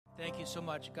Thank you so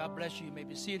much. God bless you. You may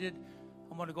be seated.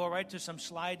 I'm going to go right to some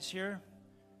slides here.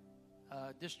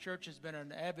 This church has been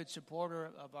an avid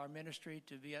supporter of our ministry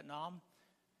to Vietnam.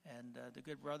 And the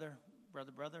good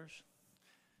brothers,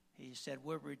 he said,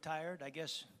 we're retired. I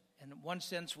guess in one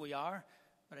sense we are,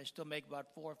 but I still make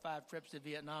about 4 or 5 trips to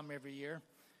Vietnam every year.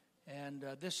 And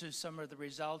this is some of the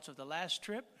results of the last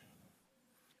trip.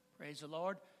 Praise the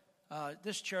Lord.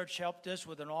 This church helped us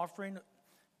with an offering,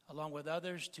 along with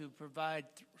others, to provide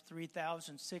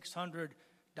 3,600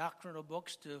 doctrinal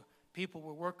books to people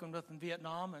we're working with in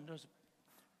Vietnam. And there's,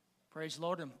 praise the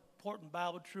Lord, important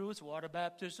Bible truths, water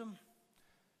baptism,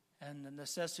 and the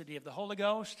necessity of the Holy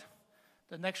Ghost.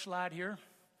 The next slide here.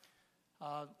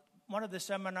 One of the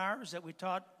seminars that we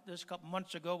taught this a couple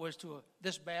months ago was to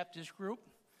this Baptist group.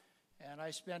 And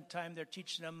I spent time there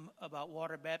teaching them about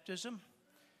water baptism.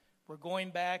 We're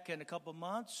going back in a couple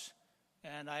months.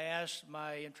 And I asked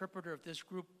my interpreter if this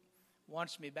group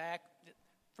wants me back.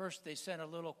 First, they sent a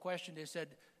little question. They said,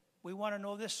 we want to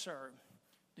know this, sir.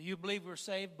 Do you believe we're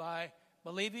saved by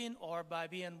believing or by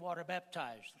being water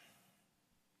baptized?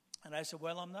 And I said,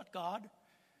 well, I'm not God,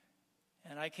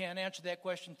 and I can't answer that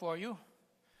question for you.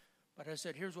 But I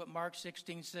said, here's what Mark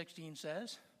 16:16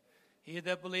 says. He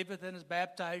that believeth and is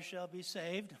baptized shall be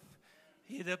saved.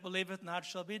 He that believeth not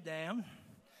shall be damned.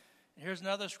 And here's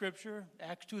another scripture,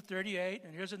 Acts 2:38,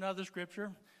 and here's another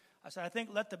scripture. I said, I think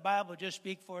let the Bible just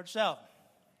speak for itself.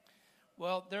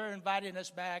 Well, they're inviting us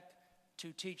back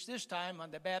to teach this time on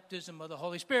the baptism of the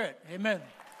Holy Spirit. Amen.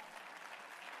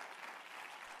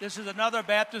 This is another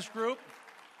Baptist group,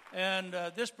 and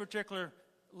this particular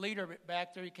leader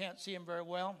back there, you can't see him very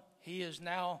well. He is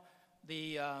now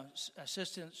the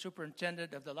assistant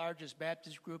superintendent of the largest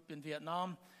Baptist group in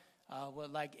Vietnam,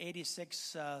 with like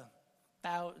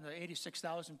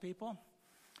 86,000 people.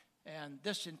 And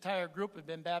this entire group have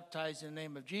been baptized in the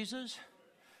name of Jesus.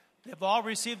 They've all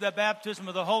received the baptism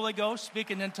of the Holy Ghost,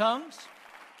 speaking in tongues.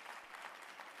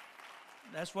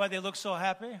 That's why they look so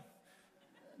happy.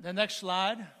 The next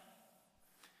slide.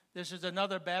 This is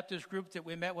another Baptist group that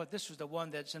we met with. This was the one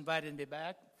that's invited me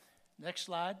back. Next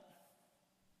slide.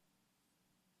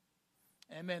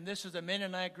 Amen. This is a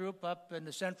Mennonite group up in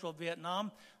the central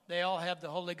Vietnam. They all have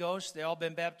the Holy Ghost. They all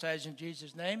been baptized in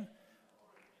Jesus' name.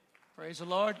 Praise the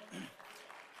Lord.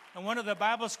 And one of the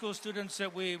Bible school students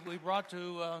that we brought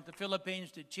to the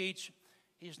Philippines to teach,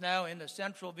 he's now in the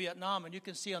central Vietnam. And you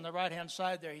can see on the right-hand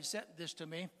side there, he sent this to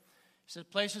me. He said,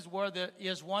 places where there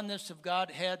is oneness of God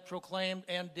had proclaimed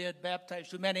and did baptize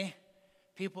too many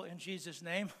people in Jesus'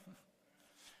 name.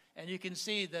 And you can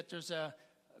see that there's a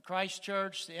Christ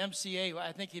Church, the MCA,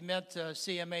 I think he meant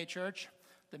CMA Church,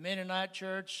 the Mennonite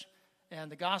Church, and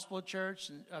the Gospel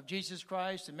Church of Jesus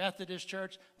Christ, the Methodist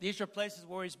Church. These are places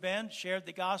where he's been, shared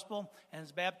the gospel, and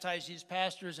has baptized these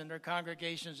pastors and their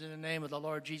congregations in the name of the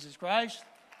Lord Jesus Christ.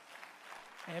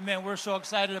 Amen. We're so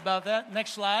excited about that.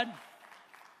 Next slide.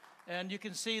 And you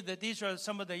can see that these are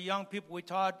some of the young people we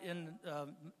taught in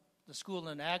the school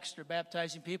in Acts. They're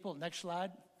baptizing people. Next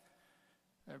slide.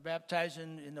 They're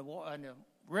baptizing in the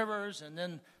rivers, and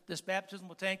then this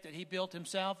baptismal tank that he built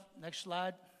himself. Next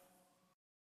slide.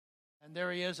 And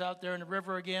there he is out there in the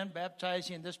river again,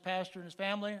 baptizing this pastor and his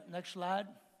family. Next slide.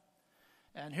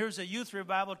 And here's a youth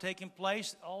revival taking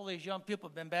place. All these young people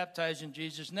have been baptized in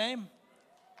Jesus' name.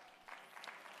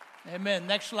 Amen.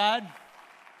 Next slide.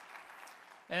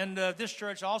 And this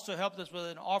church also helped us with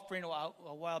an offering a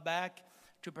while back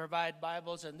to provide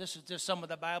Bibles. And this is just some of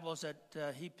the Bibles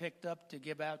that he picked up to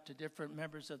give out to different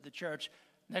members of the church.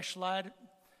 Next slide.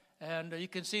 And you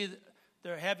can see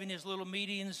they're having these little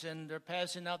meetings, and they're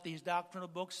passing out these doctrinal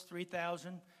books,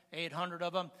 3,800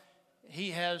 of them. He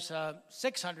has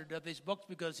 600 of these books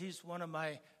because he's one of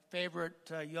my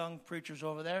favorite young preachers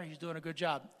over there. He's doing a good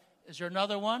job. Is there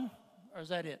another one, or is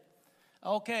that it?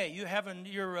 Okay, you have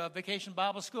your vacation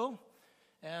Bible school,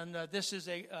 and this is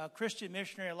a Christian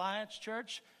Missionary Alliance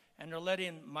church, and they're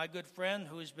letting my good friend,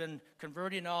 who's been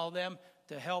converting all of them,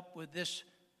 to help with this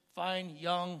fine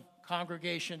young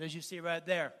congregation, as you see right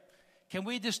there. Can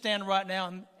we just stand right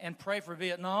now and pray for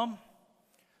Vietnam?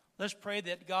 Let's pray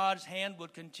that God's hand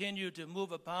would continue to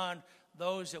move upon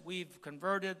those that we've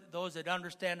converted, those that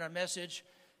understand our message.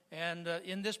 And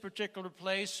in this particular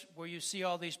place where you see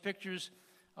all these pictures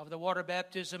of the water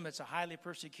baptism, it's a highly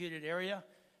persecuted area.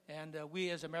 And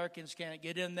we as Americans can't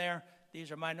get in there. These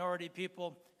are minority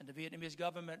people, and the Vietnamese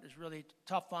government is really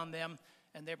tough on them.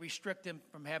 And they restrict them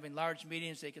from having large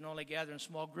meetings. They can only gather in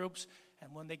small groups.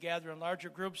 And when they gather in larger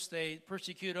groups, they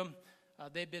persecute them.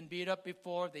 They've been beat up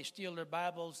before. They steal their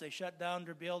Bibles. They shut down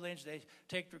their buildings. They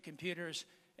take their computers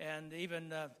and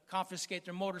even confiscate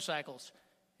their motorcycles.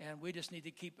 and we just need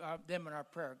to keep them in our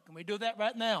prayer. Can we do that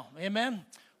right now? Amen?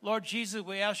 Lord Jesus,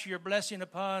 we ask your blessing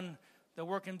upon the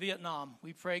work in Vietnam.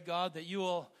 We pray, God, that you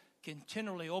will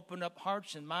continually open up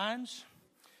hearts and minds,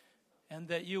 and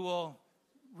that you will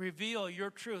reveal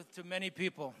your truth to many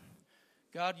people.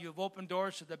 God, you've opened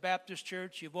doors to the Baptist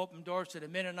Church. You've opened doors to the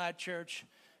Mennonite Church.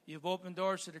 You've opened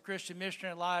doors to the Christian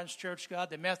Missionary Alliance Church, God,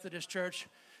 the Methodist Church.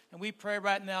 And we pray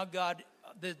right now, God,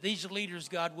 that these leaders,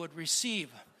 God, would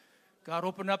receive. God,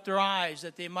 open up their eyes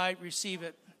that they might receive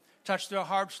it. Touch their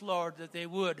hearts, Lord, that they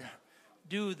would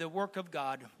do the work of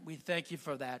God. We thank you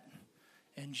for that.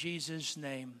 In Jesus'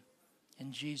 name,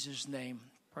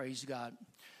 praise God.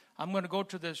 I'm going to go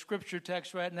to the scripture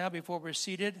text right now before we're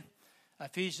seated.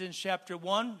 Ephesians chapter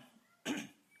 1,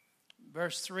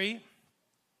 verse 3.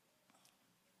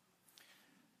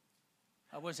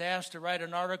 I was asked to write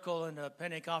an article in the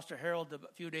Pentecostal Herald a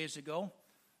few days ago,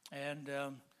 and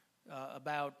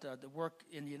about the work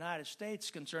in the United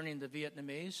States concerning the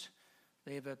Vietnamese.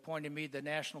 They've appointed me the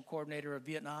National Coordinator of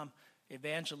Vietnam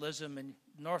Evangelism in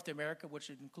North America, which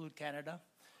would include Canada.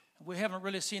 We haven't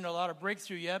really seen a lot of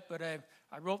breakthrough yet, but I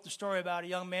wrote the story about a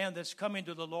young man that's coming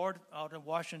to the Lord out in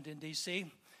Washington, D.C.,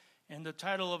 and the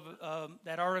title of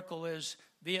that article is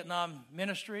Vietnam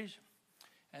Ministries.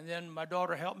 And then my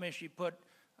daughter helped me. She put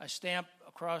a stamp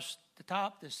across the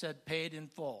top that said paid in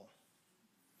full.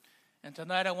 And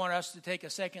tonight I want us to take a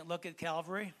second look at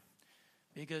Calvary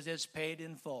because it's paid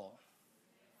in full.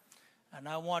 And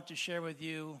I want to share with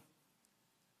you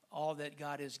all that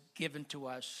God has given to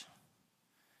us.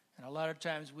 And a lot of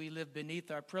times we live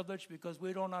beneath our privilege because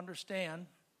we don't understand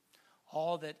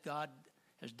all that God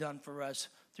has done for us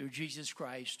through Jesus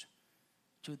Christ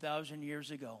 2,000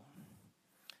 years ago.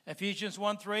 Ephesians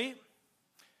 1:3,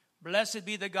 blessed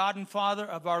be the God and Father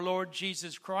of our Lord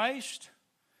Jesus Christ,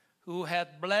 who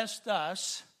hath blessed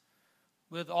us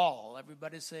with all.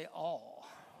 Everybody say all.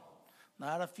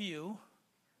 Not a few.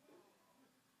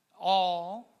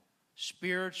 All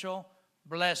spiritual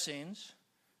blessings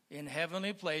in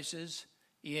heavenly places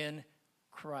in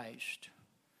Christ.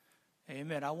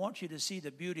 Amen. I want you to see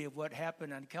the beauty of what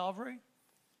happened on Calvary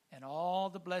and all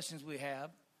the blessings we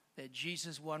have that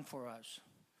Jesus won for us.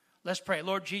 Let's pray.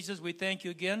 Lord Jesus, we thank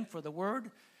you again for the word.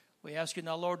 We ask you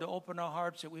now, Lord, to open our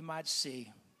hearts that we might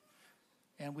see.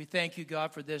 And we thank you,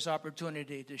 God, for this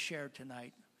opportunity to share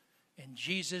tonight. In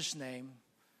Jesus' name,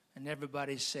 and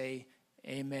everybody say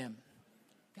amen.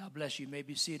 God bless you. You may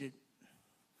be seated.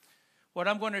 What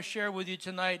I'm going to share with you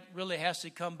tonight really has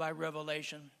to come by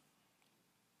revelation.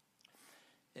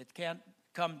 It can't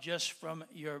come just from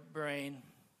your brain.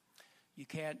 You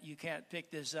can't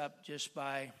pick this up just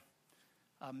by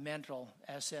a mental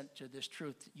assent to this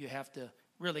truth. You have to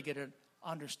really get an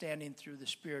understanding through the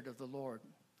Spirit of the Lord.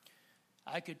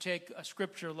 I could take a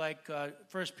scripture like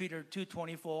 1 Peter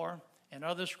 2:24 and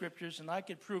other scriptures, and I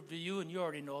could prove to you, and you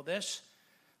already know this,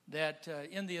 that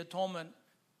in the atonement,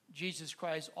 Jesus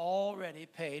Christ already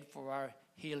paid for our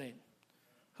healing,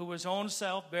 who his own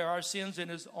self bare our sins in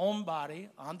his own body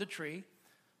on the tree,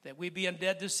 that we being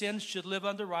dead to sins should live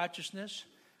unto righteousness,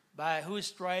 by whose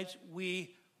stripes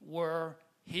we were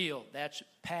healed. That's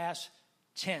past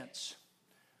tense.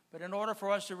 But in order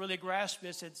for us to really grasp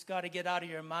this, it's got to get out of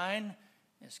your mind.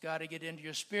 It's got to get into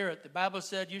your spirit. The Bible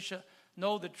said you shall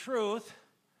know the truth,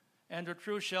 and the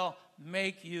truth shall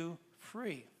make you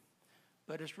free.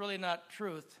 But it's really not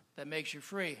truth that makes you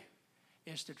free.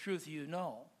 It's the truth you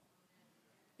know.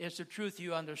 It's the truth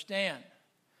you understand.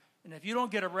 And if you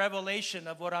don't get a revelation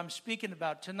of what I'm speaking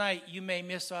about tonight, you may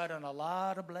miss out on a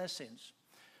lot of blessings.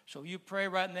 So you pray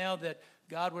right now that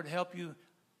God would help you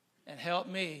and help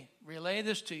me relay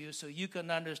this to you so you can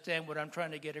understand what I'm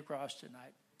trying to get across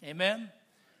tonight. Amen?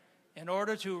 In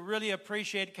order to really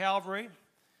appreciate Calvary,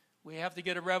 we have to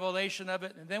get a revelation of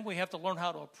it, and then we have to learn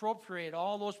how to appropriate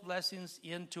all those blessings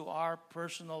into our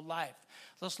personal life.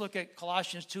 Let's look at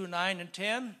Colossians 2:9 and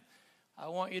 10. I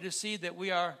want you to see that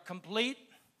we are complete,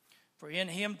 for in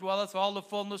him dwelleth all the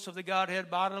fullness of the Godhead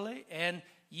bodily, and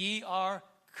ye are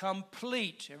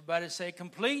complete. Everybody say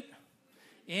complete.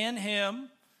 In him,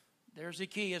 there's the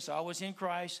key, it's always in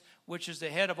Christ, which is the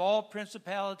head of all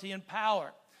principality and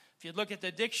power. If you look at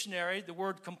the dictionary, the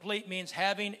word complete means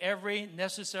having every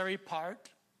necessary part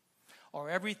or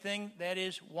everything that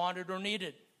is wanted or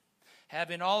needed.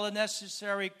 Having all the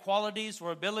necessary qualities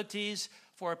or abilities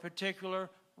for a particular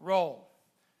role.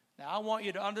 Now, I want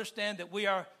you to understand that we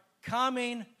are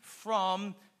coming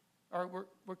from, or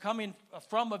we're coming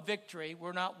from a victory.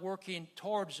 We're not working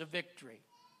towards a victory.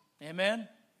 Amen?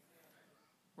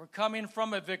 We're coming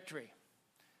from a victory.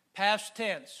 Past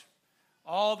tense.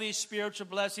 All these spiritual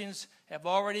blessings have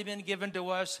already been given to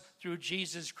us through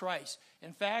Jesus Christ.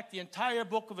 In fact, the entire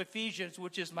book of Ephesians,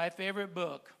 which is my favorite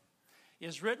book,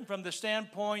 is written from the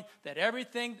standpoint that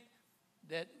everything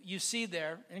that you see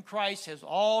there in Christ has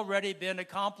already been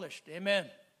accomplished. Amen.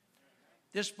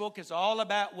 This book is all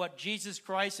about what Jesus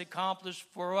Christ accomplished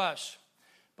for us.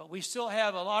 But we still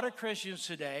have a lot of Christians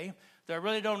today that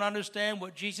really don't understand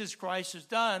what Jesus Christ has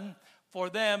done for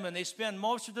them, and they spend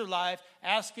most of their life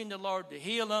asking the Lord to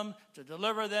heal them, to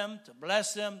deliver them, to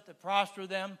bless them, to prosper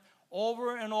them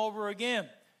over and over again,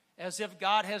 as if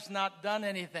God has not done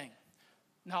anything.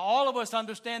 Now, all of us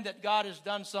understand that God has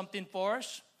done something for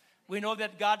us. We know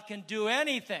that God can do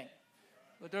anything,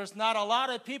 but there's not a lot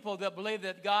of people that believe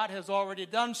that God has already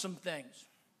done some things,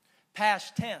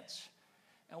 past tense.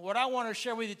 And what I want to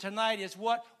share with you tonight is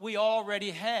what we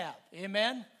already have.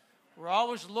 Amen? We're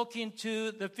always looking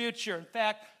to the future. In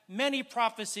fact, many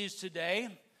prophecies today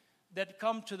that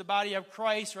come to the body of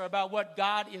Christ are about what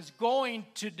God is going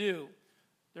to do.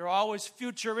 They're always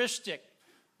futuristic.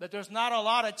 But there's not a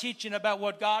lot of teaching about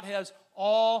what God has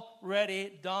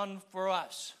already done for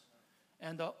us.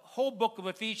 And the whole book of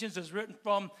Ephesians is written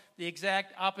from the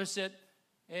exact opposite.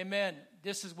 Amen.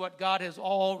 This is what God has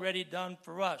already done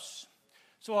for us.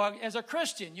 So as a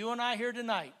Christian, you and I here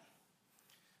tonight,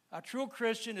 a true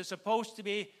Christian is supposed to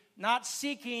be not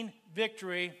seeking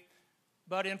victory,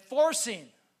 but enforcing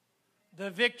the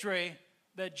victory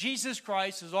that Jesus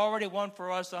Christ has already won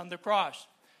for us on the cross.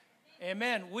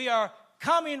 Amen. We are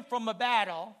coming from a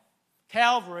battle,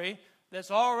 Calvary,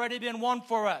 that's already been won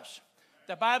for us.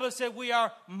 The Bible said we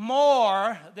are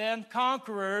more than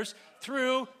conquerors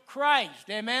through Christ.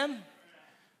 Amen.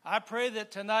 I pray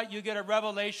that tonight you get a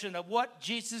revelation of what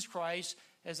Jesus Christ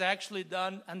has actually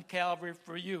done on Calvary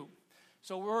for you.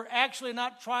 So we're actually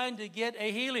not trying to get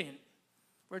a healing.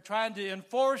 We're trying to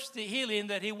enforce the healing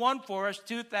that he won for us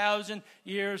 2,000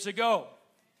 years ago.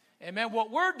 Amen.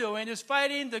 What we're doing is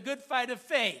fighting the good fight of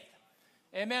faith.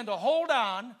 Amen. To hold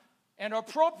on and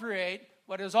appropriate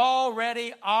what is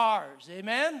already ours.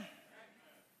 Amen.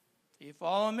 Do you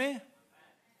follow me?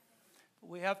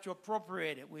 We have to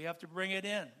appropriate it. We have to bring it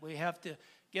in. We have to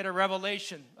get a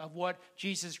revelation of what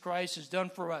Jesus Christ has done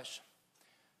for us.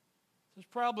 There's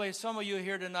probably some of you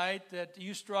here tonight that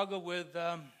you struggle with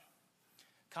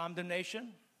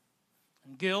condemnation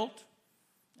and guilt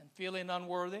and feeling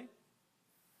unworthy.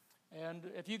 And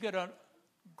if you get a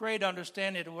great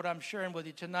understanding of what I'm sharing with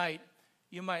you tonight,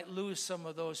 you might lose some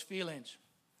of those feelings.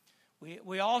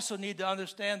 We also need to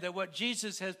understand that what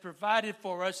Jesus has provided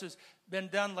for us has been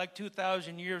done like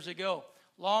 2,000 years ago.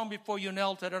 Long before you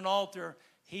knelt at an altar,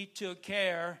 he took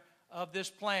care of this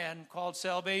plan called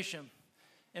salvation.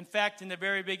 In fact, in the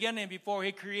very beginning, before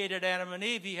he created Adam and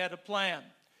Eve, he had a plan.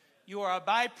 You are a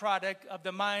byproduct of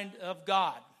the mind of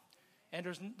God. And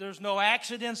there's no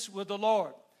accidents with the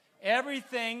Lord.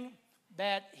 Everything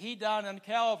that he done on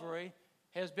Calvary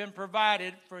has been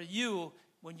provided for you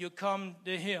when you come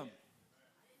to him.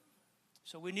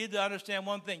 So we need to understand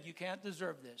one thing. You can't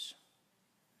deserve this.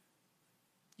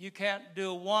 You can't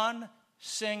do one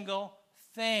single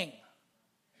thing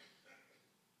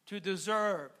to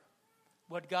deserve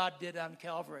what God did on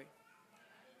Calvary.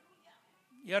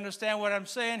 You understand what I'm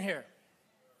saying here?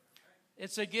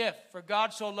 It's a gift. For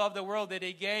God so loved the world that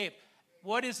he gave.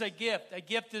 What is a gift? A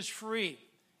gift is free.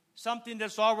 Something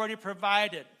that's already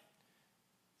provided.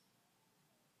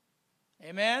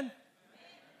 Amen?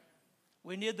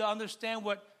 We need to understand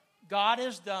what God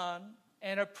has done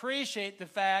and appreciate the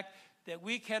fact that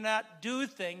we cannot do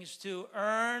things to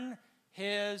earn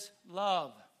his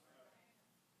love.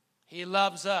 He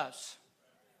loves us.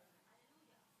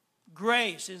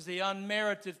 Grace is the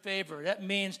unmerited favor. That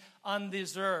means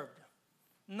undeserved.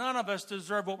 None of us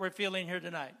deserve what we're feeling here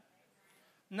tonight.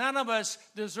 None of us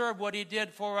deserve what he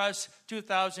did for us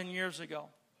 2,000 years ago.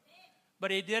 But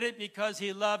he did it because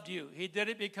he loved you. He did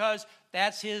it because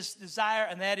that's his desire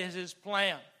and that is his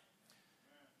plan.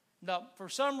 Now, for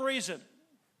some reason,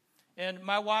 and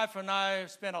my wife and I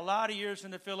spent a lot of years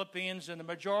in the Philippines, and the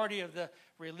majority of the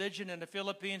religion in the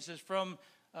Philippines is from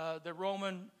the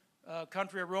Roman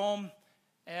country of Rome,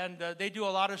 and they do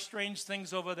a lot of strange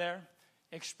things over there,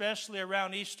 especially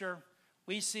around Easter.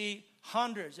 We see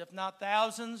hundreds, if not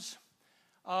thousands,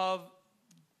 of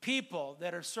people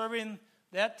that are serving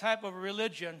that type of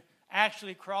religion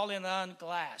actually crawling on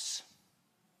glass.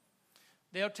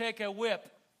 They'll take a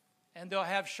whip, and they'll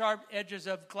have sharp edges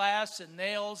of glass and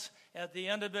nails at the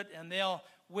end of it, and they'll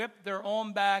whip their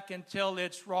own back until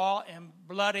it's raw and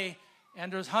bloody,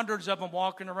 and there's hundreds of them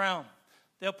walking around.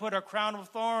 They'll put a crown of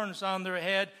thorns on their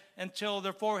head until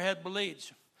their forehead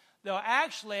bleeds. They'll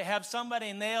actually have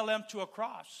somebody nail them to a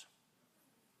cross.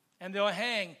 and they'll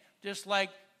hang just like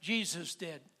Jesus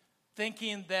did,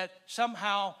 thinking that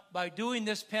somehow by doing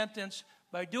this penance,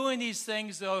 by doing these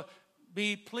things, they'll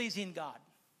be pleasing God.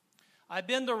 I've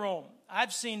been to Rome.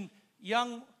 I've seen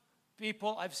young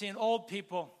people, I've seen old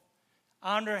people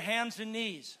on their hands and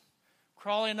knees,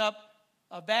 crawling up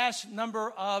a vast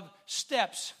number of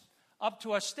steps up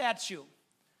to a statue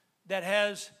that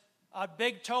has a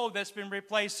big toe that's been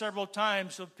replaced several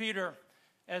times of Peter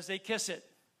as they kiss it,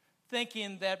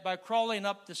 thinking that by crawling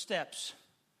up the steps,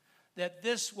 that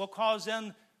this will cause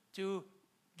them to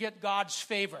get God's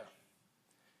favor.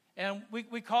 And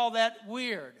we call that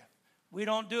weird. We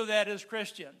don't do that as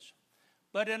Christians.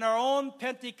 But in our own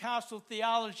Pentecostal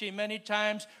theology, many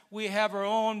times we have our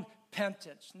own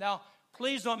penance. Now,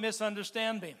 please don't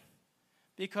misunderstand me,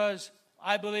 because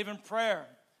I believe in prayer.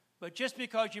 But just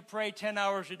because you pray 10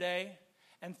 hours a day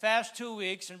and fast 2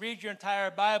 weeks and read your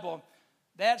entire Bible,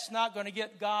 that's not going to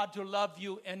get God to love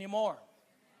you anymore.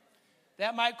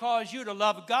 That might cause you to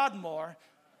love God more,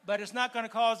 but it's not going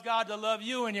to cause God to love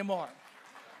you anymore.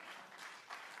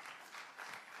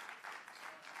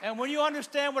 And when you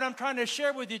understand what I'm trying to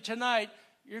share with you tonight,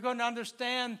 you're going to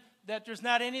understand that there's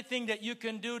not anything that you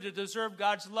can do to deserve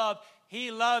God's love. He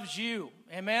loves you.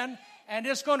 Amen? And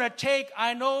it's going to take,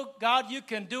 I know, God, you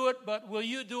can do it, but will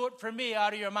you do it for me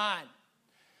out of your mind?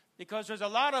 Because there's a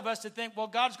lot of us that think, well,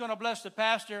 God's going to bless the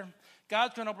pastor.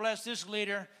 God's going to bless this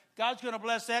leader. God's going to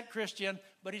bless that Christian,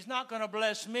 but he's not going to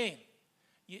bless me.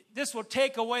 This will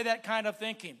take away that kind of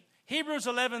thinking. Hebrews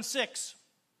 11:6.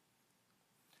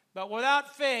 But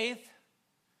without faith,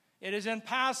 it is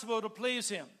impossible to please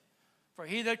him. For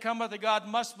he that cometh to God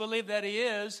must believe that he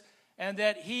is, and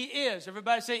that he is.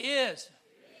 Everybody say is.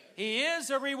 He is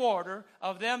a rewarder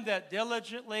of them that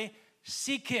diligently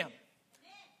seek him.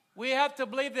 We have to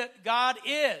believe that God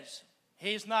is.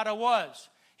 He's not a was.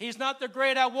 He's not the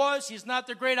great I was. He's not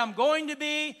the great I'm going to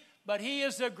be. But he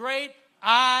is the great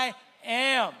I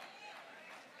am.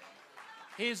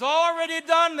 He's already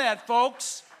done that,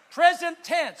 folks. Present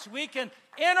tense. We can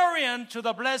enter into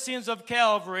the blessings of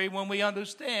Calvary when we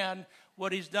understand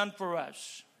what he's done for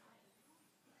us.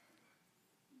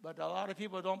 But a lot of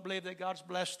people don't believe that God's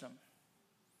blessed them.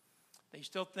 They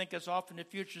still think it's off in the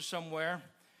future somewhere.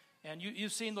 And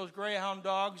you've seen those greyhound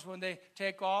dogs when they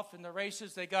take off in the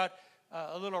races. They got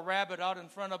a little rabbit out in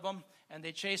front of them, and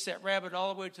they chase that rabbit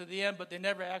all the way to the end, but they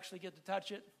never actually get to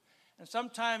touch it. And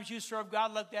sometimes you serve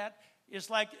God like that. It's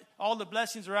like all the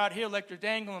blessings are out here like they're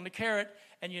dangling the carrot,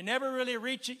 and you never really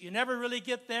reach it. You never really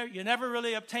get there. You never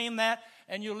really obtain that,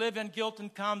 and you live in guilt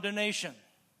and condemnation.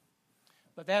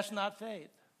 But that's not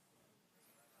faith.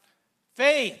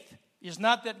 Faith is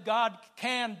not that God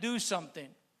can do something.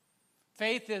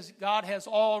 Faith is God has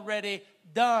already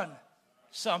done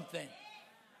something.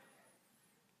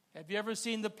 Have you ever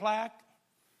seen the plaque?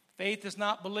 Faith is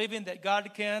not believing that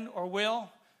God can or will.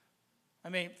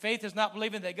 Faith is not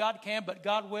believing that God can, but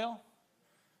God will.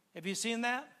 Have you seen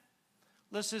that?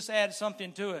 Let's just add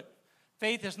something to it.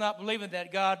 Faith is not believing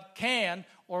that God can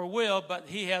or will, but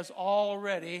he has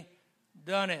already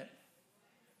done it.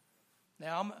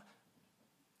 Now,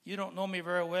 you don't know me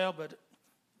very well, but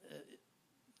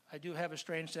I do have a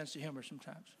strange sense of humor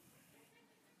sometimes.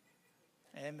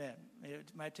 Amen.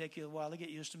 It might take you a while to get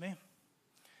used to me.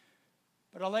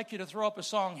 But I'd like you to throw up a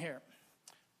song here.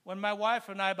 When my wife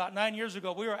and I, about 9 years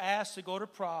ago, we were asked to go to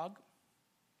Prague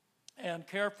and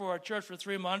care for our church for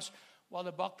 3 months while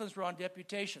the Bucklins were on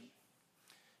deputation.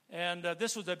 And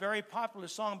this was a very popular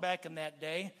song back in that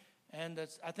day. And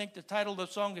I think the title of the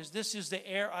song is, "This is the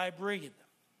Air I Breathe."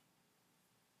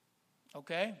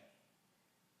 Okay?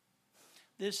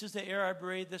 This is the air I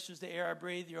breathe. This is the air I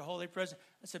breathe. Your holy presence.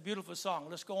 It's a beautiful song.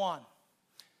 Let's go on.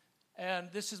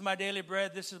 And this is my daily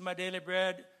bread. This is my daily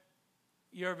bread.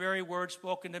 Your very word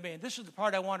spoken to me. And this is the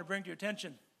part I want to bring to your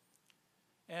attention.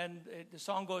 And the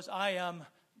song goes, I am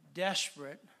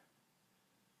desperate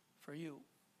for you.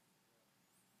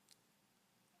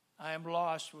 I am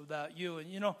lost without you.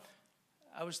 And you know,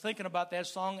 I was thinking about that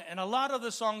song and a lot of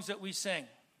the songs that we sing.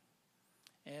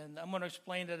 And I'm going to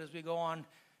explain that as we go on.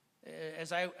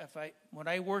 When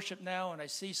I worship now and I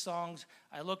see songs,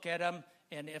 I look at them,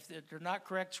 and if they're not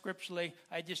correct scripturally,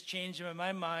 I just change them in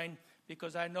my mind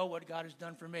because I know what God has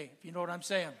done for me. If you know what I'm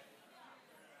saying.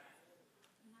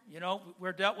 You know,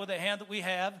 we're dealt with the hand that we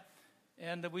have,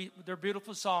 and they're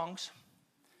beautiful songs.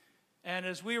 And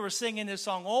as we were singing this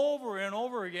song over and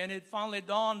over again, it finally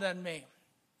dawned on me.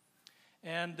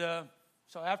 And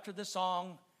so after the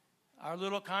song, our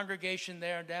little congregation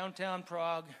there in downtown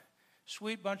Prague,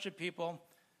 sweet bunch of people,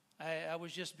 I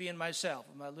was just being myself,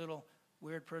 my little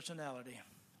weird personality.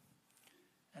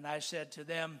 And I said to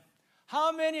them,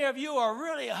 how many of you are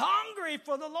really hungry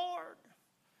for the Lord?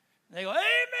 And they go,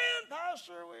 amen,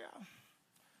 Pastor, we are.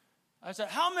 I said,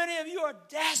 how many of you are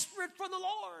desperate for the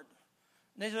Lord?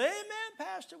 And they said, amen,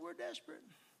 Pastor, we're desperate.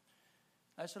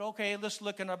 I said, okay, let's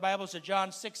look in our Bibles at John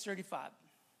 6:35.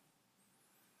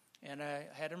 And I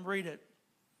had him read it.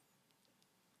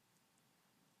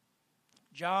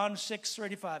 John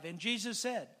 6:35. And Jesus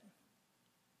said,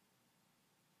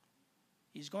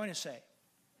 he's going to say.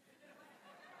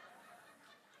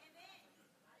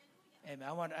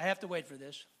 Amen. I have to wait for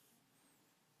this.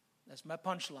 That's my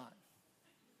punchline.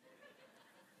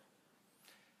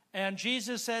 And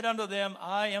Jesus said unto them,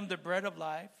 I am the bread of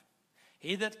life.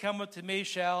 He that cometh to me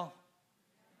shall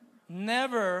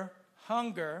never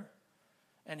hunger,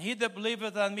 and he that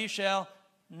believeth on me shall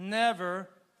never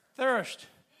thirst.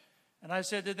 And I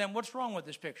said to them, what's wrong with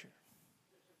this picture?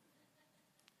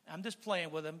 I'm just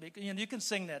playing with them. Because, you can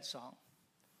sing that song.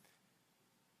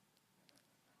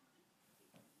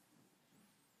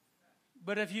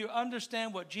 But if you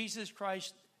understand what Jesus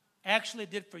Christ actually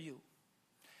did for you,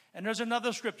 and there's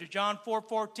another scripture, John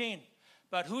 4:14.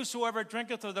 But whosoever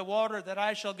drinketh of the water that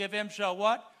I shall give him shall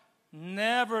what?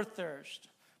 Never thirst.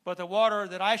 But the water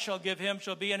that I shall give him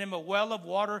shall be in him a well of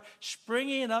water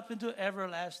springing up into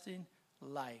everlasting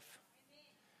life.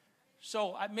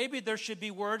 So maybe there should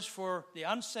be words for the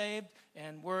unsaved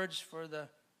and words for the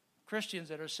Christians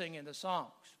that are singing the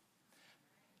songs.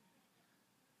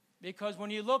 Because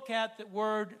when you look at the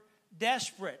word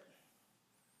desperate,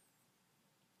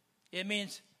 it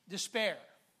means despair.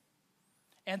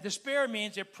 And despair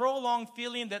means a prolonged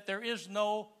feeling that there is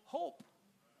no hope.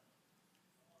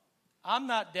 I'm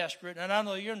not desperate, and I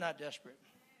know you're not desperate.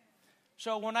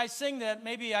 So when I sing that,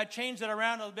 maybe I change it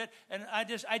around a little bit, and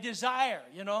I desire,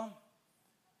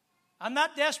 I'm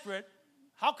not desperate.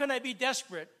 How can I be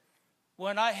desperate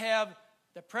when I have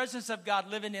the presence of God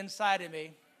living inside of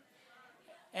me?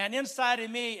 And inside of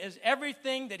me is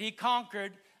everything that he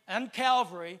conquered on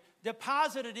Calvary,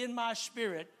 deposited in my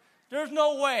spirit. There's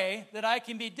no way that I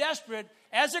can be desperate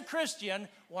as a Christian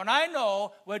when I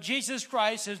know what Jesus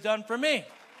Christ has done for me.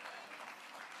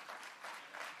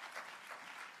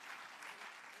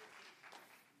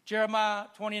 Jeremiah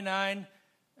 29,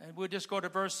 and we'll just go to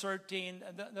verse 13.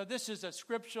 Now, this is a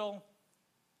scriptural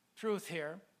truth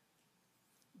here.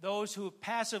 Those who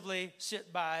passively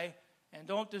sit by and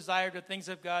don't desire the things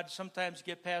of God sometimes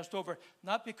get passed over,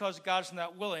 not because God's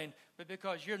not willing, but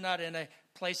because you're not in a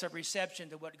place of reception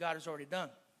to what God has already done.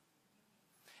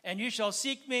 And you shall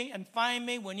seek me and find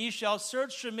me when you shall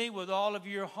search for me with all of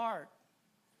your heart.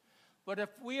 But if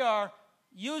we are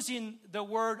using the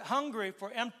word hungry for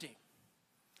empty,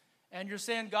 and you're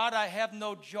saying, God, I have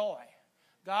no joy.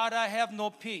 God, I have no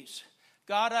peace.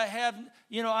 God, I have,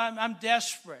 I'm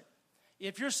desperate.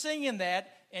 If you're singing that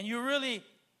and you really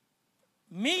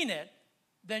mean it,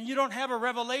 then you don't have a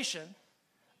revelation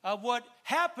of what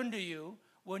happened to you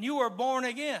when you were born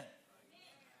again.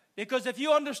 Because if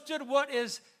you understood what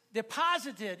is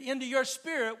deposited into your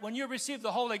spirit when you receive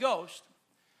the Holy Ghost,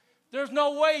 there's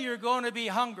no way you're going to be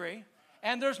hungry,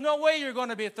 and there's no way you're going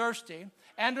to be thirsty,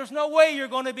 and there's no way you're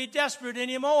going to be desperate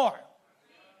anymore.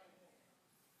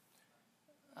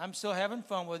 I'm still having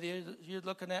fun with you. You're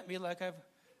looking at me like I've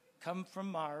come from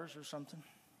Mars or something.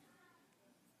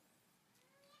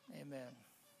 Amen.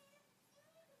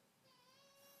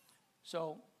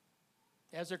 So,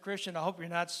 as a Christian, I hope you're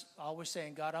not always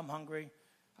saying, God, I'm hungry.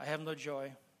 I have no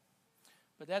joy.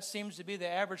 But that seems to be the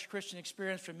average Christian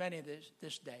experience for many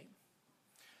this day.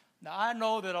 Now, I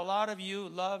know that a lot of you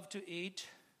love to eat,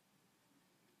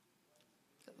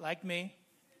 like me.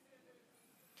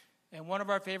 And one of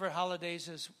our favorite holidays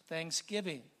is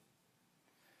Thanksgiving,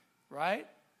 right?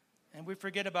 And we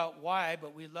forget about why,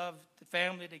 but we love the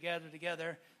family to gather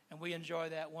together, and we enjoy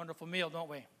that wonderful meal, don't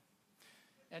we?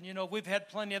 And, we've had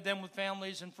plenty of them with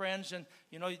families and friends, and,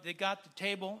 they got the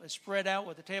table. It's spread out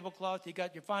with the tablecloth. You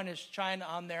got your finest china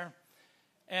on there.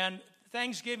 And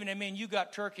Thanksgiving, you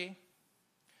got turkey,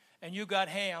 and you got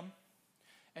ham,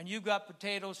 and you got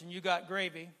potatoes, and you got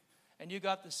gravy, and you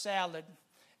got the salad,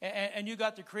 and you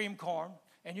got the cream corn,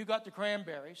 and you got the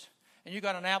cranberries, and you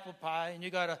got an apple pie, and you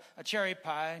got a cherry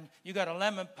pie, and you got a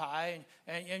lemon pie,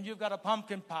 and you've got a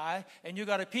pumpkin pie, and you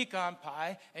got a pecan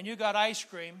pie, and you got ice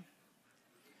cream.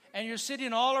 And you're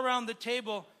sitting all around the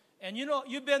table, and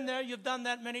you've been there, you've done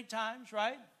that many times,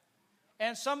 right?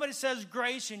 And somebody says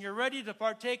grace, and you're ready to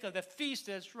partake of the feast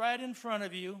that's right in front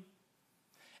of you.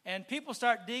 And people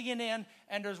start digging in,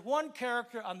 and there's one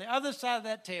character on the other side of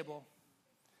that table,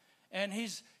 and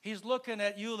he's looking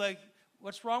at you like,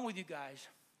 what's wrong with you guys?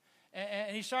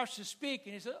 And he starts to speak,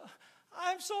 and he says,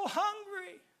 I'm so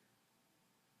hungry.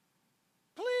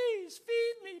 please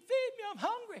feed me, I'm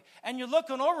hungry. And you're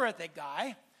looking over at that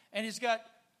guy, and he's got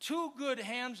two good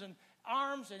hands and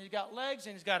arms, and he's got legs,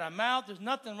 and he's got a mouth. There's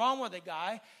nothing wrong with the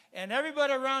guy. And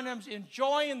everybody around him's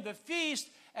enjoying the feast,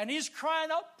 and he's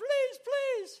crying out,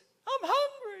 please, I'm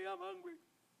hungry.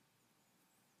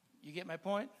 You get my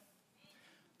point?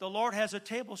 The Lord has a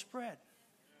table spread.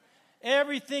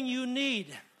 Everything you need,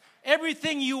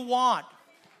 everything you want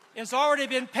has already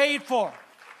been paid for.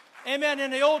 Amen. In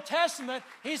the Old Testament,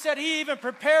 he said he even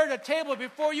prepared a table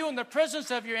before you in the presence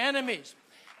of your enemies.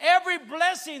 Every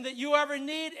blessing that you ever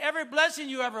need, every blessing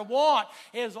you ever want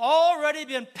has already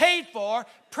been paid for,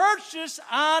 purchased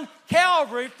on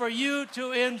Calvary for you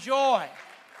to enjoy.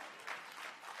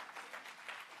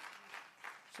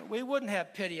 So we wouldn't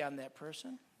have pity on that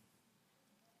person,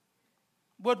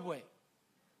 would we?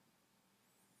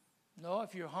 No,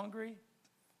 if you're hungry,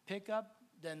 pick up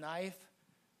the knife,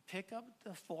 pick up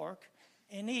the fork,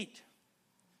 and eat.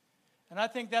 And I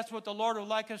think that's what the Lord would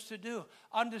like us to do.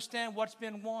 Understand what's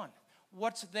been won,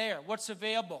 what's there, what's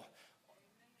available.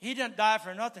 He didn't die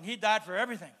for nothing. He died for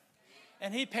everything.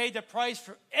 And he paid the price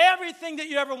for everything that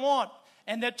you ever want.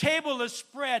 And the table is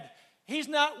spread. He's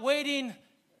not waiting.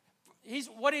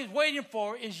 What he's waiting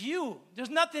for is you. There's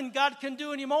nothing God can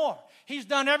do anymore. He's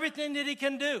done everything that he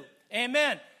can do.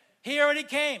 Amen. He already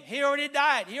came. He already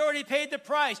died. He already paid the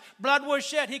price. Blood was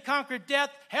shed. He conquered death,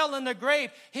 hell, and the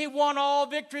grave. He won all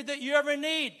victory that you ever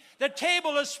need. The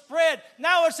table is spread.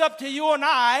 Now it's up to you and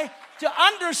I to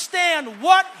understand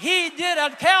what he did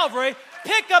at Calvary.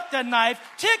 Pick up the knife,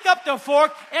 pick up the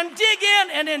fork, and dig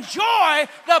in and enjoy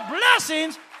the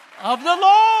blessings of the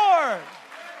Lord.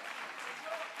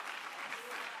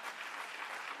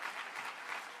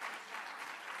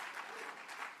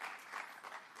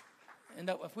 And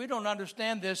that if we don't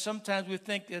understand this, sometimes we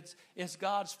think it's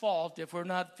God's fault if we're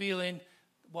not feeling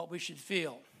what we should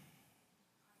feel.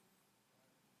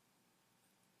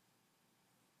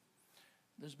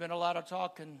 There's been a lot of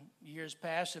talk in years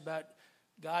past about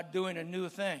God doing a new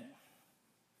thing.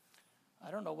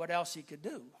 I don't know what else he could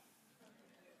do.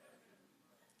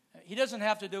 He doesn't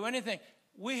have to do anything.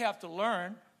 We have to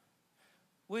learn.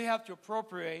 We have to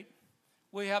appropriate.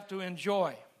 We have to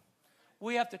enjoy.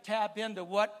 We have to tap into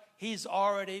what he's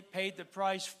already paid the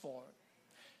price for.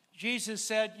 Jesus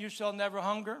said, you shall never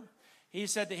hunger. He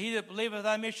said that he that believeth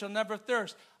on me shall never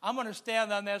thirst. I'm going to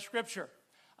stand on that scripture.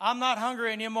 I'm not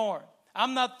hungry anymore.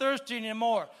 I'm not thirsty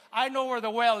anymore. I know where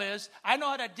the well is. I know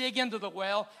how to dig into the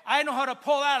well. I know how to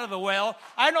pull out of the well.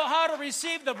 I know how to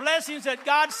receive the blessings that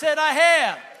God said I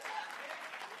have.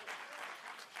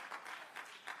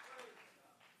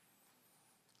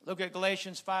 Look at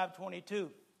Galatians 5:22.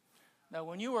 Now,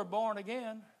 when you were born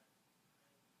again,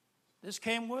 this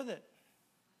came with it.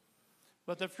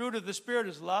 But the fruit of the Spirit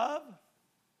is love.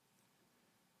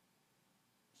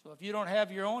 So if you don't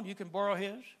have your own, you can borrow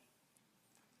his.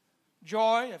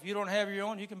 Joy, if you don't have your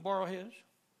own, you can borrow his.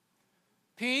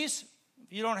 Peace,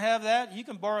 if you don't have that, you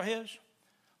can borrow his.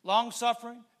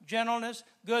 Long-suffering, gentleness,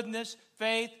 goodness,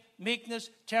 faith,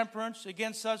 meekness, temperance.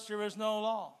 Against such there is no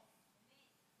law.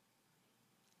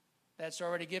 That's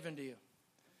already given to you.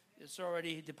 It's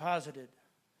already deposited.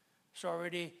 It's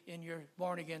already in your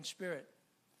born-again spirit.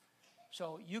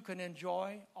 So you can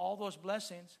enjoy all those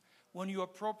blessings when you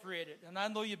appropriate it. And I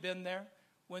know you've been there.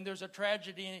 When there's a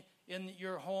tragedy in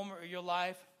your home or your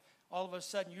life, all of a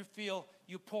sudden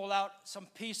you pull out some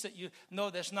peace that you know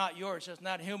that's not yours. It's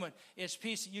not human. It's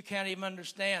peace that you can't even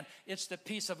understand. It's the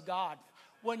peace of God.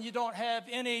 When you don't have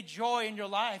any joy in your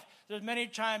life, there's many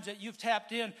times that you've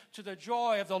tapped in to the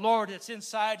joy of the Lord that's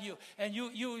inside you, and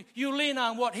you lean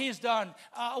on what he's done.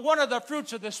 One of the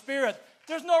fruits of the Spirit.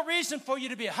 There's no reason for you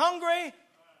to be hungry.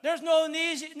 There's no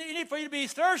need for you to be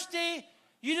thirsty.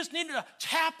 You just need to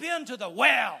tap into the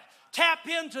well. Tap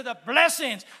into the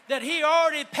blessings that he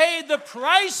already paid the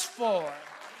price for.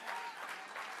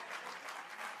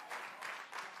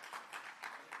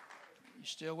 You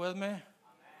still with me?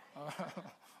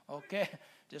 Okay,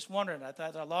 just wondering. I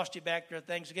thought I lost you back there at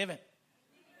Thanksgiving.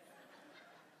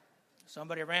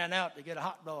 Somebody ran out to get a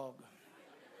hot dog.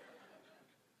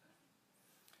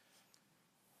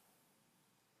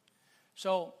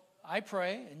 So I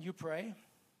pray and you pray.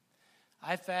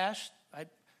 I fast.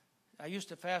 I used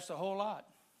to fast a whole lot.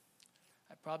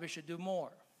 I probably should do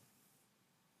more.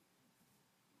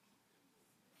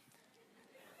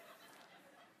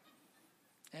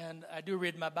 And I do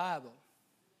read my Bible.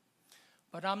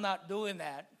 But I'm not doing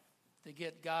that to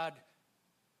get God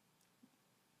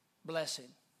blessing.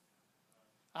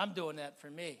 I'm doing that for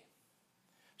me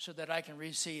so that I can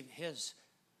receive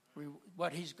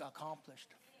what he's accomplished.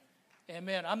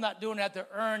 Amen. I'm not doing that to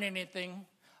earn anything.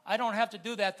 I don't have to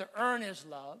do that to earn his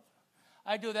love.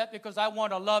 I do that because I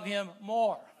want to love him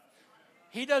more.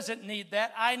 He doesn't need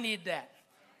that. I need that.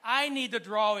 I need to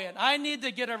draw in. I need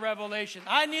to get a revelation.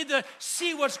 I need to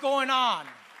see what's going on.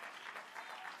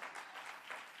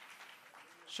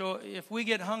 So if we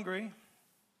get hungry,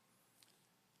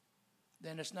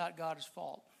 then it's not God's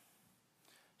fault.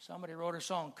 Somebody wrote a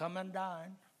song, "Come and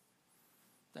dine.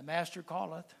 The Master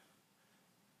calleth.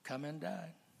 Come and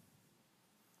dine."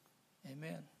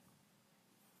 Amen.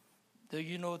 Do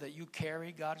you know that you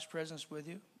carry God's presence with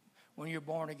you when you're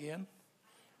born again?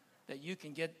 That you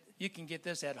can get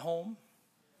this at home.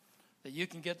 That you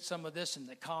can get some of this in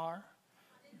the car.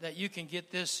 That you can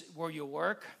get this where you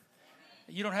work.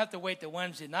 You don't have to wait till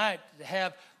Wednesday night to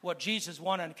have what Jesus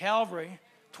won on Calvary.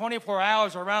 24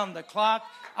 hours around the clock,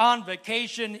 on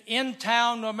vacation, in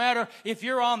town, no matter if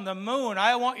you're on the moon.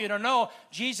 I want you to know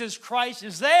Jesus Christ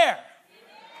is there.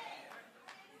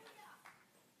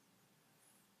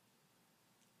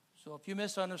 So if you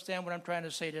misunderstand what I'm trying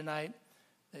to say tonight,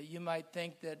 that you might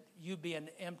think that you being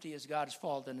empty is God's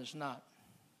fault, and it's not.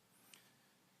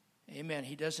 Amen.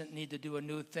 He doesn't need to do a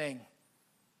new thing.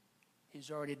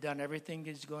 He's already done everything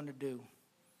he's going to do.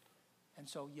 And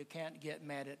so you can't get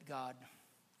mad at God.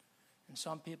 And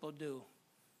some people do.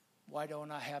 Why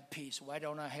don't I have peace? Why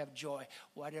don't I have joy?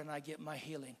 Why don't I get my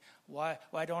healing? Why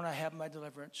don't I have my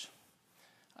deliverance?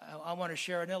 I want to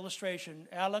share an illustration.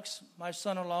 Alex, my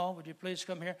son-in-law, would you please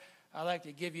come here? I'd like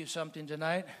to give you something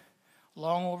tonight.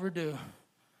 Long overdue.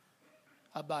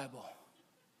 A Bible.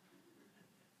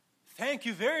 Thank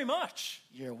you very much.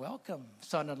 You're welcome,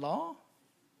 son-in-law.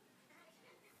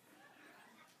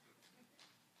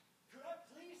 Could I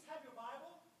please have your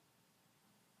Bible?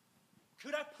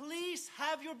 Could I please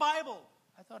have your Bible?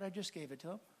 I thought I just gave it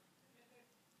to him.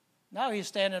 Now he's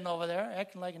standing over there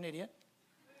acting like an idiot.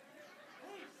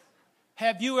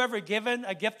 Have you ever given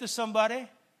a gift to somebody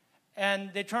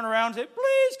and they turn around and say,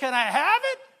 "Please, can I have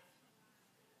it?"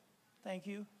 Thank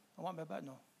you. I want my Bible.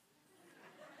 No.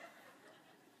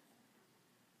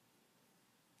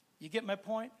 You get my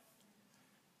point?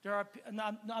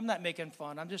 I'm not making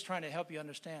fun. I'm just trying to help you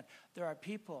understand. There are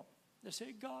people that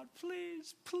say, "God,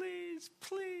 please, please,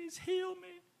 please heal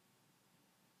me."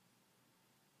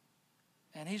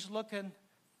 And he's looking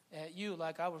at you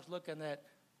like I was looking at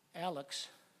Alex.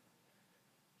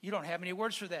 You don't have any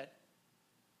words for that.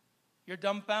 You're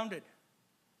dumbfounded.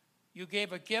 You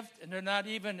gave a gift and they're not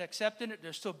even accepting it.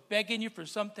 They're still begging you for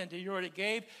something that you already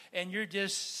gave, and you're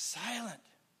just silent.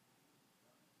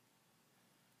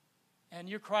 And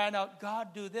you're crying out,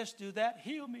 "God, do this, do that,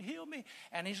 heal me, heal me."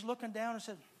 And he's looking down and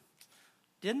said,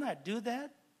 "Didn't I do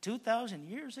that 2,000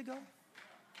 years ago?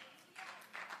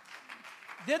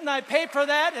 Didn't I pay for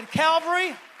that at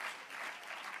Calvary?"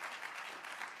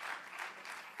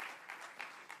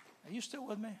 Are you still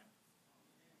with me?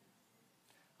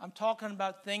 I'm talking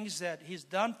about things that he's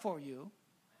done for you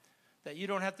that you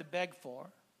don't have to beg for,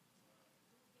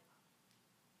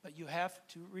 but you have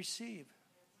to receive.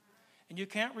 And you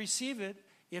can't receive it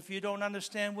if you don't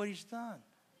understand what he's done.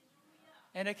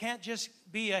 And it can't just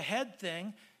be a head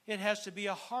thing. It has to be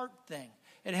a heart thing.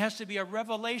 It has to be a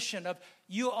revelation of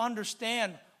you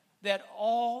understand that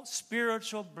all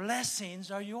spiritual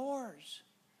blessings are yours.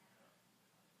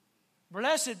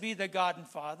 Blessed be the God and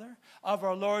Father of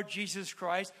our Lord Jesus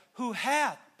Christ, who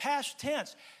hath, past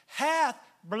tense, hath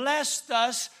blessed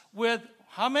us with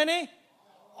how many?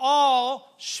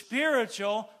 All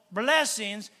spiritual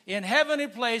blessings in heavenly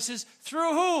places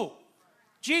through who?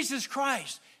 Jesus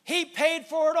Christ. He paid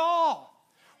for it all.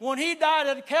 When he died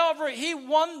at Calvary, he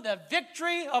won the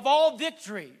victory of all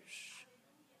victories.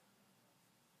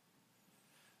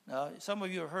 Now, some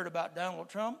of you have heard about Donald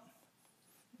Trump.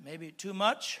 Maybe too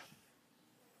much.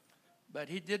 But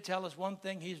he did tell us one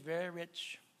thing. He's very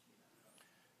rich.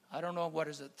 I don't know, what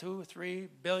is it, $2 or $3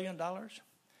 billion?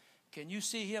 Can you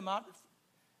see him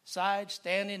outside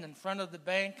standing in front of the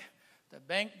bank? The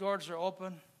bank doors are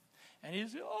open. And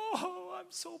he's, "Oh, I'm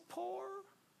so poor.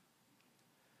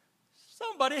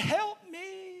 Somebody help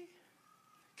me."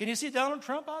 Can you see Donald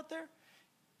Trump out there?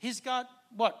 He's got,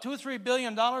 what, $2 or $3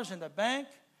 billion in the bank.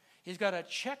 He's got a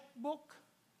checkbook.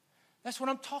 That's what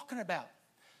I'm talking about.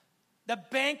 The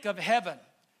bank of heaven.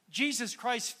 Jesus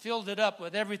Christ filled it up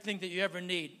with everything that you ever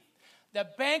need. The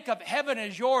bank of heaven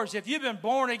is yours. If you've been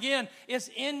born again, it's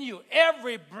in you.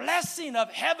 Every blessing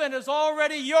of heaven is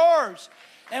already yours.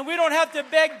 And we don't have to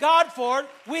beg God for it.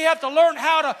 We have to learn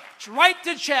how to write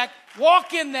the check,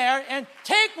 walk in there, and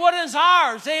take what is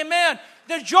ours. Amen.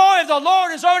 The joy of the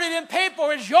Lord has already been paid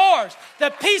for. It's yours. The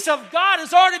peace of God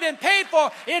has already been paid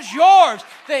for. It's yours.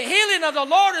 The healing of the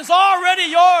Lord is already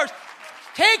yours.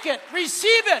 Take it.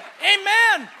 Receive it.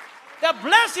 Amen. The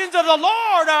blessings of the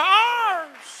Lord are ours.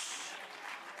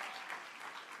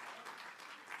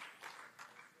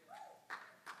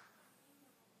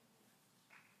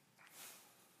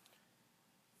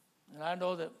 And I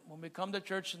know that when we come to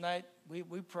church tonight, we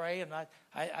pray, and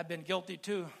I've been guilty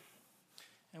too.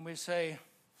 And we say,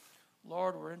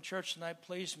 Lord, we're in church tonight.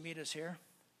 Please meet us here.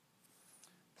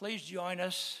 Please join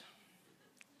us.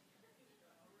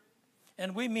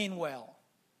 And we mean well.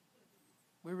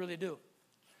 We really do.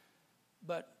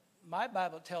 But my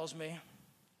Bible tells me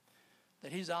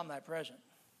that he's omnipresent.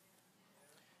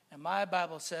 And my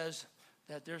Bible says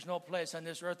that there's no place on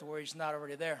this earth where he's not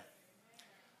already there.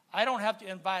 I don't have to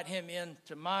invite him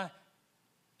into my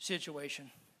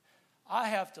situation. I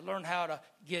have to learn how to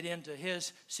get into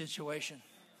his situation.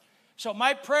 So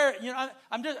my prayer,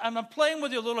 I'm playing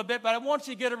with you a little bit, but I want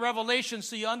you to get a revelation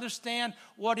so you understand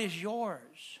what is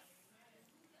yours.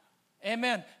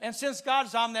 Amen. And since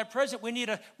God's omnipresent, we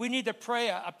need to pray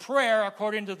a prayer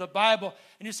according to the Bible.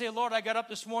 And you say, Lord, I got up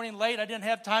this morning late. I didn't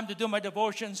have time to do my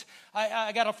devotions.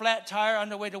 I got a flat tire on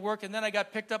the way to work, and then I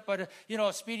got picked up by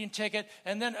a speeding ticket.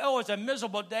 And then, it was a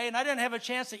miserable day, and I didn't have a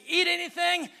chance to eat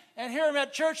anything. And here I'm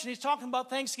at church, and he's talking about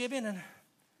Thanksgiving. And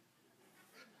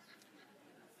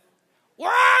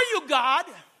where are you, God?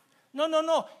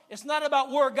 No. It's not about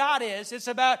where God is. It's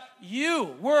about you.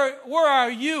 Where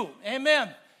are you? Amen.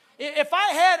 If I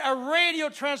had a radio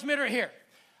transmitter here,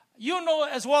 you know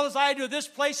as well as I do, this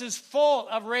place is full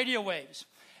of radio waves.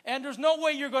 And there's no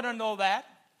way you're going to know that.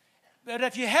 But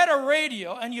if you had a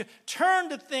radio and you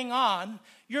turned the thing on,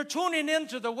 you're tuning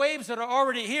into the waves that are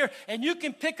already here, and you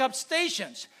can pick up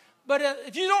stations. But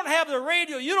if you don't have the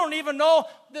radio, you don't even know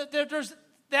that there's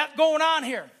that going on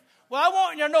here. Well, I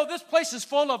want you to know this place is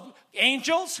full of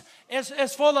angels.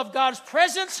 It's full of God's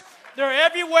presence. They're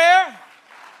everywhere.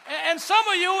 And some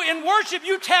of you in worship,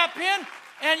 you tap in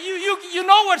and you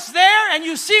know what's there and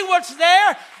you see what's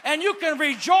there, and you can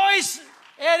rejoice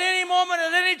at any moment,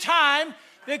 at any time,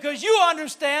 because you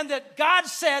understand that God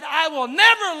said, I will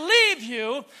never leave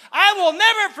you. I will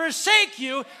never forsake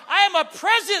you. I am a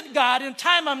present God in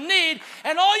time of need,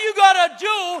 and all you got to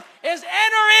do is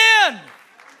enter in.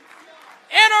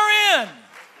 Enter in.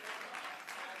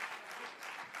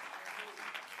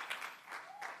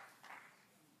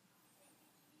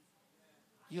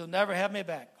 You'll never have me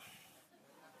back.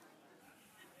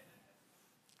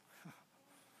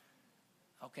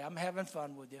 Okay, I'm having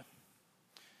fun with you.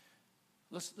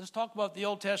 Let's talk about the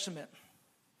Old Testament.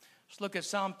 Let's look at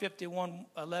Psalm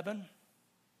 51:11.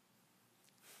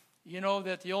 You know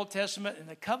that the Old Testament and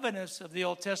the covenants of the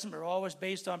Old Testament are always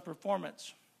based on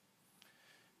performance.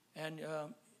 And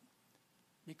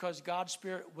because God's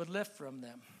Spirit would lift from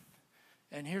them.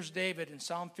 And here's David in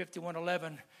Psalm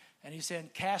 51:11. And he's saying,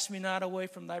 cast me not away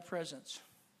from thy presence,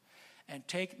 and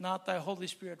take not thy Holy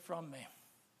Spirit from me.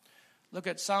 Look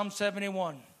at Psalm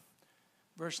 71,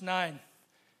 verse 9.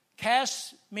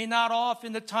 Cast me not off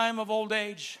in the time of old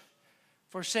age.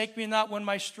 Forsake me not when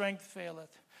my strength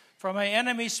faileth. For my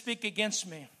enemies speak against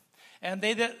me, and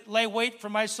they that lay wait for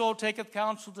my soul taketh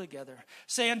counsel together,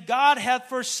 saying, God hath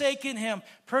forsaken him.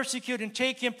 Persecute and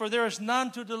take him, for there is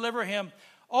none to deliver him.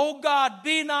 O God,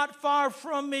 be not far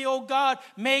from me. O God,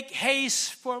 make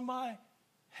haste for my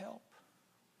help.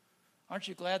 Aren't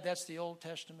you glad that's the Old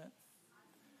Testament?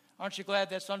 Aren't you glad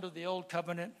that's under the Old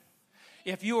Covenant?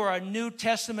 If you are a New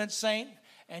Testament saint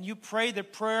and you pray the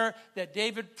prayer that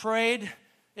David prayed,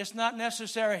 it's not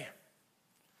necessary.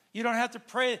 You don't have to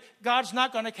pray. God's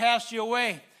not going to cast you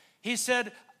away. He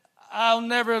said, I'll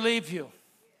never leave you.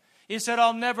 He said,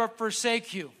 I'll never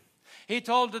forsake you. He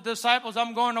told the disciples,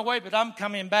 I'm going away, but I'm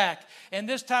coming back. And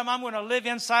this time I'm going to live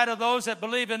inside of those that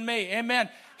believe in me. Amen.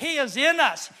 He is in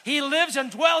us. He lives and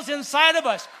dwells inside of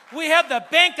us. We have the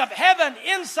bank of heaven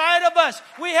inside of us.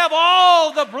 We have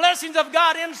all the blessings of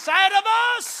God inside of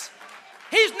us.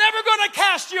 He's never going to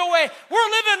cast you away.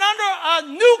 We're living under a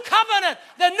new covenant,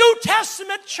 the New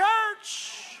Testament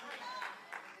church.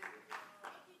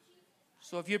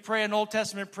 So if you pray an Old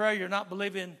Testament prayer, you're not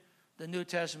believing the New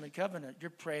Testament covenant. You're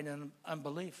praying in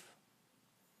unbelief.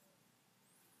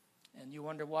 And you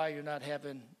wonder why you're not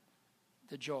having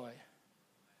the joy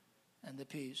and the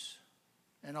peace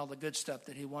and all the good stuff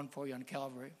that he won for you on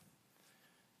Calvary.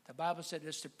 The Bible said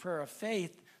it's the prayer of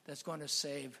faith that's going to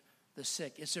save the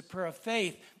sick. It's a prayer of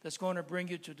faith that's going to bring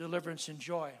you to deliverance and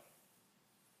joy.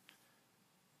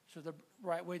 So the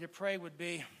right way to pray would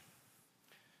be,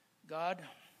 God,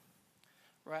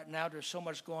 right now there's so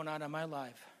much going on in my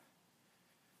life.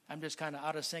 I'm just kind of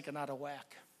out of sync and out of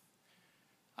whack.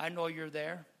 I know you're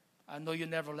there. I know you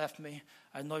never left me.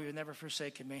 I know you never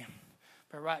forsaken me.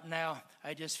 But right now,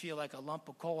 I just feel like a lump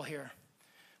of coal here.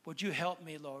 Would you help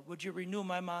me, Lord? Would you renew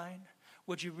my mind?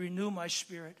 Would you renew my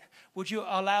spirit? Would you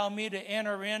allow me to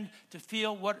enter in to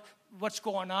feel what's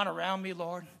going on around me,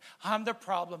 Lord? I'm the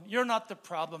problem. You're not the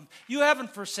problem. You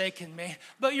haven't forsaken me,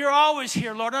 but you're always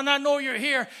here, Lord, and I know you're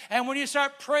here. And when you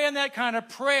start praying that kind of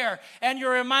prayer and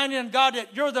you're reminding God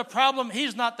that you're the problem,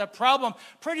 he's not the problem,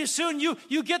 pretty soon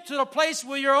you get to the place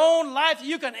where your own life,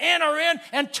 you can enter in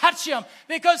and touch him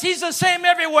because he's the same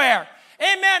everywhere.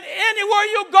 Amen. Anywhere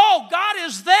you go, God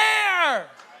is there.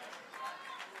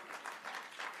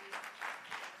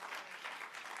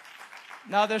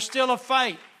 Now, there's still a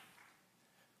fight,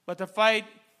 but the fight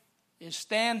is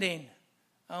standing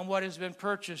on what has been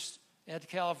purchased at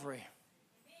Calvary.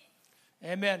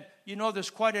 Amen. You know, there's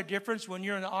quite a difference when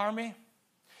you're in the army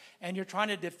and you're trying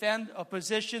to defend a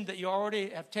position that you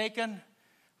already have taken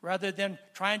rather than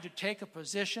trying to take a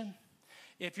position.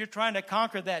 If you're trying to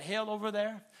conquer that hill over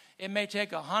there, it may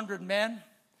take 100 men.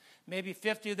 Maybe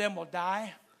 50 of them will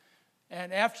die.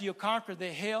 And after you conquer the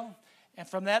hill, and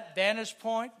from that vantage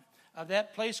point of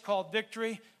that place called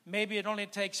victory, maybe it only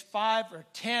takes 5 or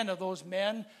 10 of those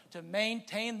men to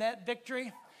maintain that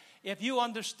victory. If you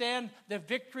understand the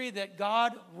victory that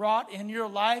God wrought in your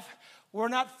life, we're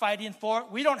not fighting for it.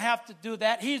 We don't have to do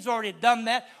that. He's already done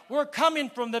that. We're coming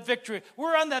from the victory.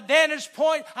 We're on the vantage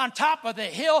point on top of the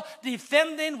hill,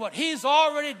 defending what he's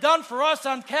already done for us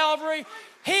on Calvary.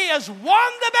 He has won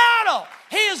the battle.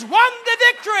 He has won the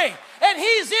victory. And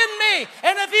he's in me.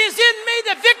 And if he's in me,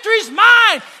 the victory's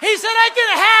mine. He said, I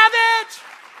can have it.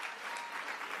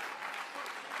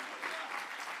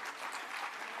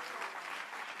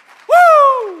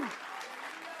 Woo!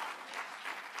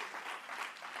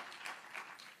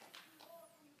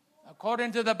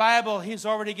 According to the Bible, he's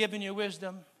already given you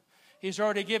wisdom. He's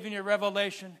already given you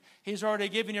revelation. He's already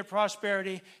given you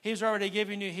prosperity. He's already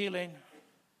given you healing.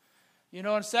 You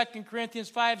know, in 2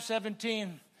 Corinthians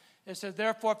 5:17, it says,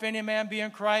 therefore, if any man be in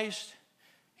Christ,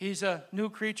 he's a new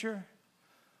creature.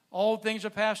 Old things are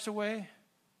passed away.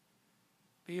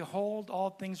 Behold, all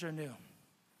things are new.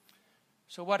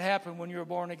 So what happened when you were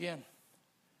born again?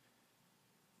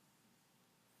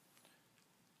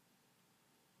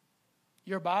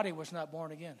 Your body was not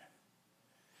born again.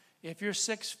 If you're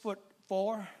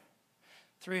 6'4",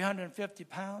 350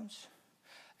 pounds,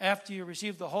 after you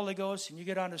receive the Holy Ghost and you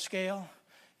get on the scale,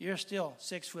 you're still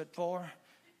 6'4"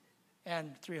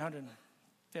 and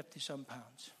 350 some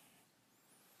pounds.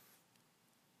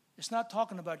 It's not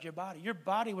talking about your body. Your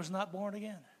body was not born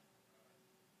again.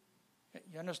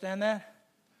 You understand that?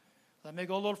 Let me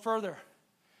go a little further.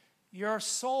 Your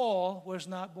soul was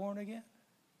not born again.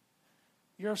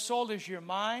 Your soul is your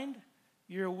mind,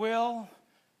 your will,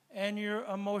 and your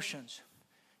emotions.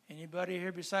 Anybody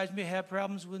here besides me have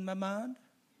problems with my mind?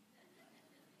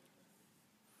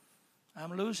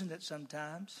 I'm losing it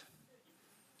sometimes.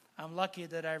 I'm lucky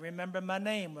that I remember my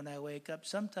name when I wake up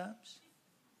sometimes.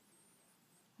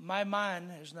 My mind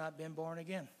has not been born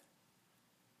again.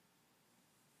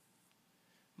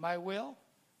 My will,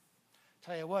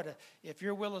 tell you what, if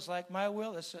your will is like my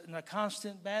will, it's in a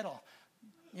constant battle.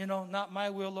 You know, not my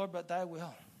will, Lord, but thy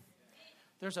will.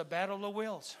 There's a battle of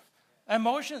wills.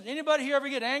 Emotions. Anybody here ever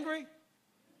get angry?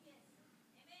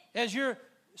 Has your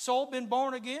soul been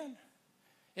born again?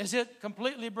 Is it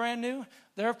completely brand new?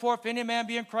 Therefore, if any man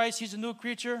be in Christ, he's a new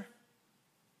creature.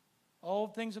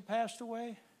 Old things have passed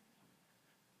away.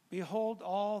 Behold,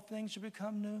 all things have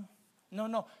become new.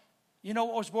 No. You know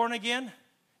what was born again?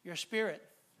 Your spirit.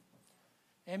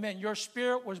 Amen. Your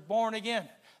spirit was born again.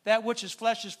 That which is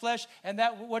flesh, and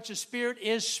that which is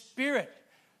spirit.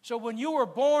 So when you were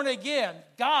born again,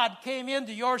 God came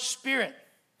into your spirit.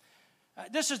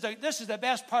 This is the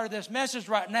best part of this message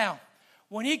right now.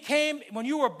 When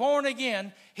you were born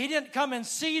again, he didn't come in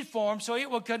seed form, so it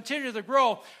will continue to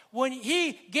grow. When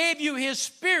he gave you his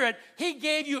spirit, he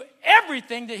gave you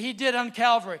everything that he did on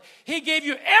Calvary. He gave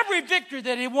you every victory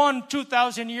that he won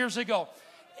 2,000 years ago.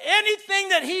 Anything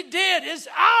that he did is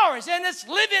ours, and it's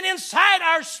living inside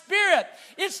our spirit.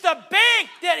 It's the bank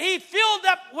that he filled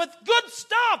up with good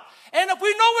stuff. And if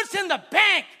we know what's in the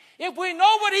bank, if we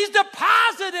know what he's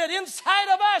deposited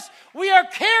inside of us, we are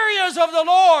carriers of the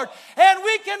Lord. And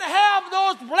we can have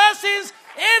those blessings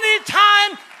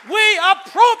anytime we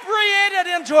appropriate it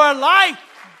into our life.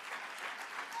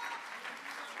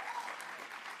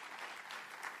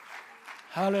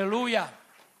 Hallelujah.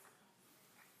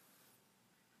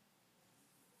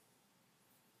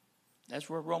 That's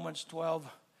where Romans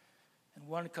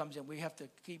 12:1 comes in. We have to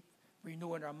keep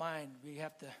renewing our mind. We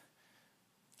have to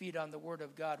feed on the Word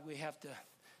of God. We have to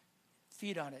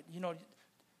feed on it. You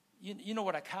know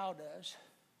what a cow does?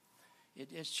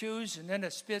 It chews, and then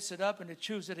it spits it up, and it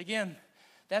chews it again.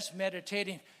 That's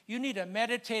meditating. You need to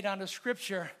meditate on the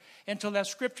Scripture until that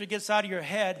Scripture gets out of your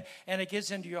head and it gets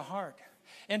into your heart.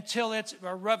 Until it's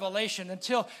a revelation,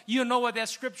 until you know what that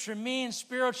Scripture means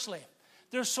spiritually.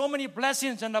 There's so many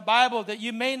blessings in the Bible that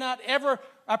you may not ever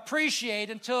appreciate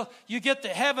until you get to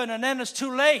heaven, and then it's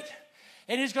too late.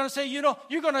 And he's going to say,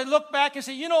 you're going to look back and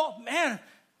say, man,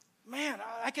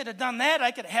 I could have done that.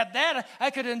 I could have had that. I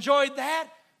could have enjoyed that.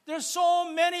 There's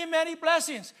so many, many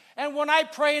blessings. And when I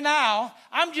pray now,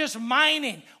 I'm just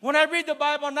mining. When I read the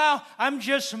Bible now, I'm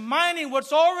just mining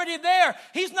what's already there.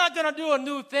 He's not going to do a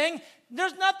new thing.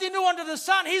 There's nothing new under the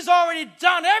sun. He's already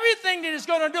done everything that he's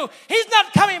going to do. He's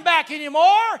not coming back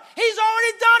anymore. He's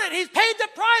already done it. He's paid the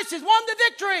price. He's won the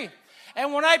victory.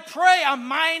 And when I pray, I'm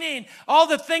mining all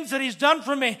the things that he's done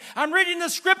for me. I'm reading the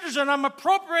Scriptures and I'm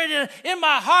appropriating it in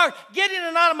my heart, getting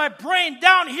it out of my brain,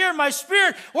 down here in my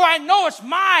spirit, where I know it's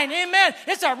mine. Amen.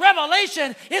 It's a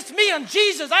revelation. It's me and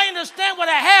Jesus. I understand what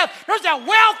I have. There's a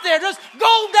wealth there. There's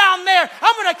gold down there.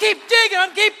 I'm going to keep digging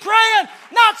and keep praying,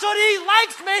 not so that he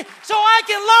likes me, so I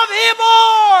can love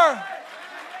him more.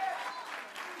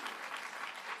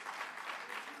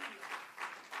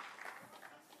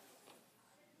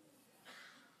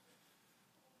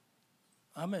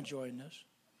 I'm enjoying this.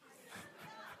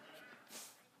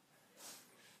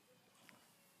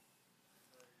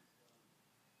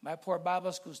 My poor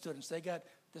Bible school students, they got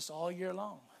this all year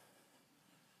long.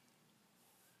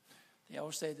 They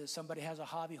always say that somebody has a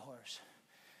hobby horse.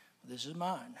 This is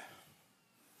mine.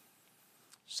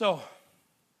 So,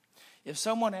 if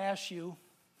someone asks you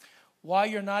why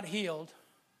you're not healed,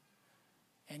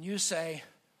 and you say,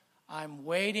 I'm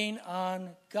waiting on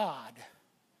God,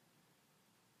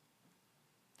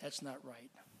 that's not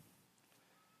right.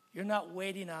 You're not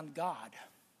waiting on God.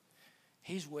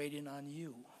 He's waiting on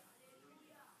you.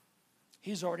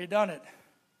 He's already done it.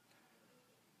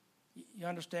 You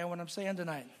understand what I'm saying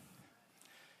tonight?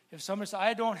 If somebody says,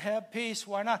 I don't have peace,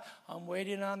 why not? I'm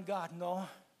waiting on God. No.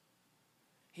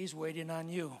 He's waiting on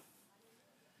you.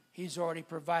 He's already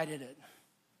provided it.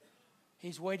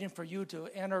 He's waiting for you to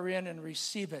enter in and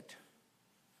receive it.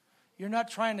 You're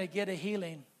not trying to get a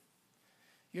healing.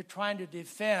 You're trying to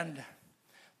defend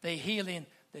the healing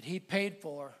that he paid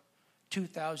for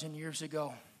 2,000 years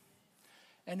ago.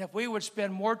 And if we would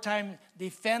spend more time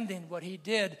defending what he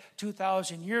did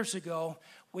 2,000 years ago,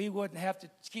 we wouldn't have to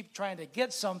keep trying to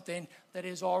get something that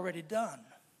is already done.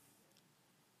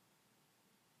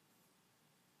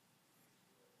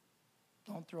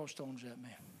 Don't throw stones at me.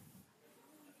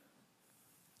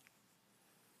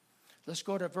 Let's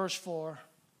go to verse 4,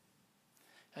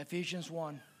 Ephesians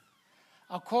 1.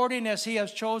 According as he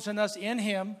has chosen us in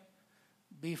him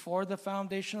before the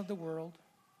foundation of the world,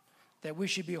 that we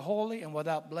should be holy and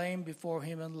without blame before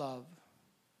him in love.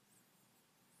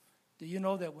 Do you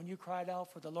know that when you cried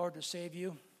out for the Lord to save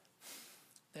you,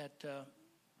 that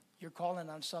you're calling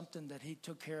on something that he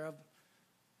took care of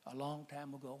a long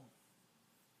time ago?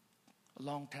 A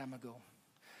long time ago.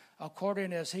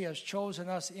 According as he has chosen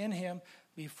us in him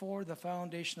before the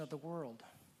foundation of the world,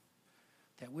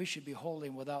 that we should be holy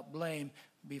and without blame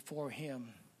before him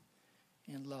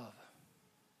in love.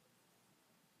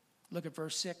 Look at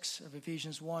verse 6 of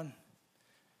Ephesians 1.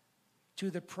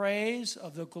 To the praise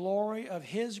of the glory of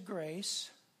his grace,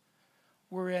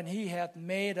 wherein he hath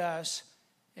made us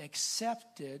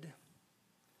accepted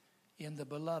in the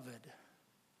beloved.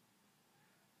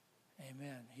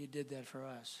 Amen. He did that for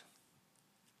us.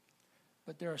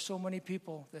 But there are so many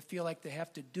people that feel like they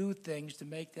have to do things to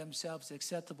make themselves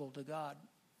acceptable to God.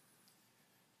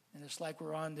 And it's like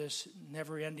we're on this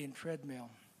never-ending treadmill.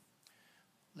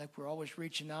 Like we're always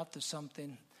reaching out to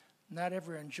something, not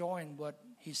ever enjoying what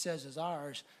he says is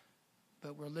ours,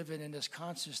 but we're living in this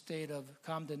constant state of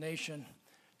condemnation,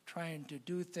 trying to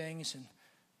do things and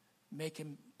make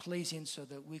him pleasing so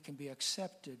that we can be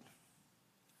accepted.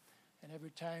 And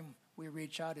every time we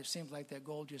reach out, it seems like that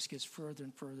goal just gets further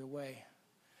and further away.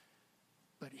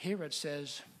 But here it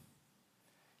says,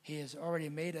 he has already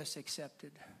made us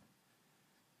accepted.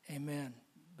 Amen.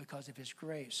 Because of his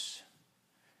grace.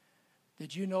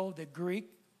 Did you know the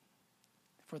Greek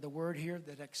for the word here,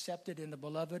 that accepted in the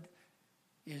beloved,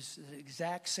 is the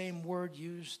exact same word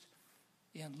used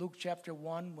in Luke chapter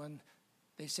 1 when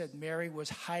they said Mary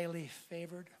was highly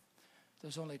favored?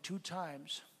 There's only 2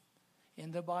 times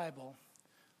in the Bible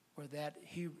where that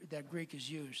Greek is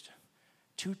used.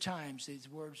 2 times these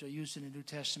words are used in the New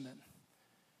Testament.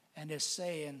 And it's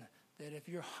saying that if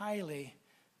you're highly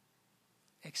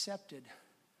accepted,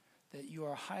 that you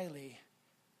are highly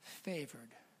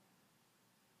favored.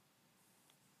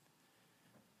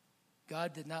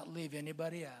 God did not leave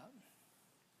anybody out.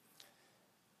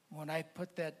 When I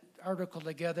put that article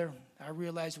together, I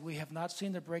realized we have not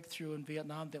seen the breakthrough in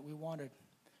Vietnam that we wanted.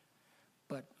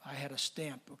 But I had a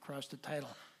stamp across the title,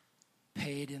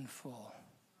 paid in full.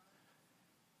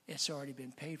 It's already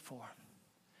been paid for.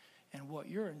 And what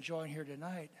you're enjoying here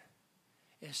tonight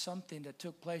is something that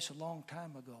took place a long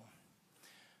time ago.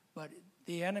 But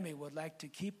the enemy would like to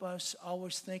keep us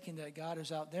always thinking that God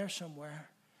is out there somewhere,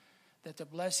 that the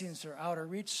blessings are out of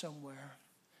reach somewhere,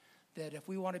 that if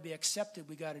we want to be accepted,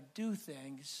 we got to do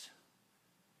things.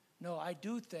 No, I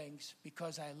do things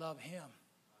because I love him.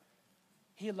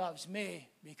 He loves me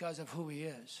because of who he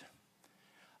is.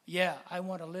 Yeah, I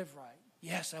want to live right.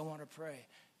 Yes, I want to pray.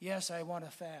 Yes, I want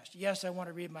to fast. Yes, I want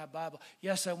to read my Bible.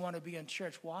 Yes, I want to be in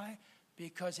church. Why?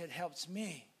 Because it helps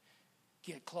me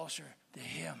get closer to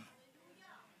him.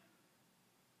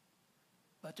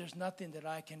 But there's nothing that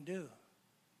I can do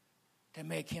to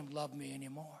make him love me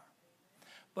anymore.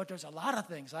 But there's a lot of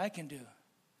things I can do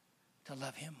to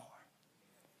love him more.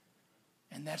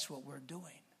 And that's what we're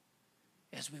doing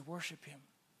as we worship him,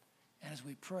 and as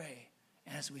we pray,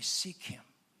 and as we seek him.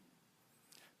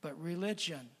 But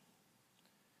religion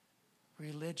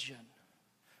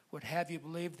would have you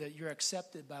believe that you're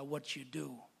accepted by what you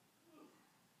do,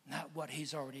 not what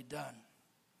he's already done.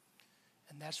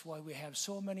 And that's why we have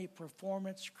so many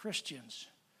performance Christians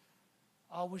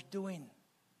always doing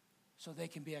so they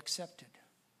can be accepted.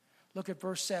 Look at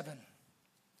verse 7.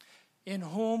 In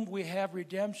whom we have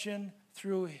redemption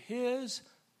through his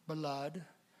blood,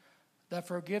 the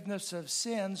forgiveness of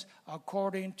sins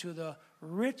according to the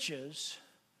riches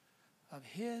of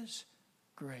his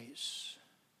grace.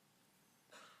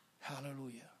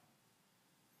 Hallelujah.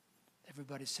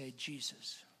 Everybody say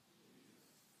Jesus.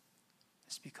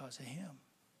 It's because of him.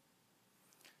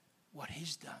 What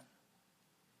he's done.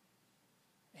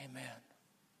 Amen.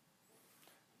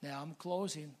 Now I'm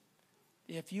closing.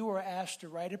 If you were asked to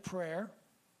write a prayer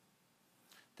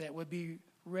that would be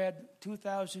read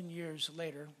 2,000 years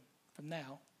later from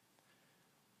now,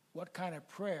 what kind of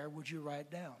prayer would you write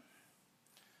down?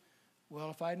 Well,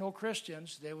 if I know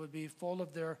Christians, they would be full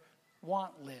of their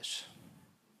want lists.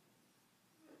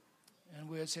 And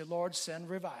we would say, Lord, send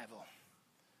revival.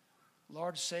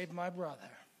 Lord, save my brother.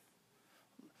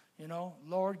 You know,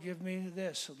 Lord, give me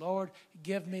this. Lord,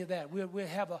 give me that. We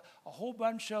have a whole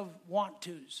bunch of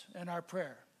want-tos in our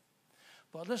prayer.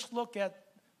 But let's look at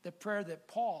the prayer that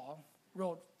Paul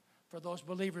wrote for those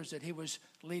believers that he was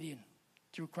leading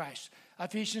through Christ.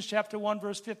 Ephesians chapter 1,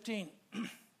 verse 15.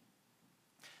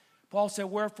 Paul said,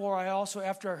 wherefore I also,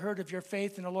 after I heard of your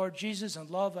faith in the Lord Jesus and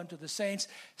love unto the saints,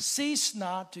 cease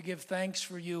not to give thanks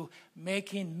for you,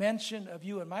 making mention of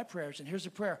you in my prayers. And here's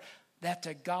the prayer. That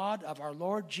the God of our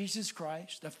Lord Jesus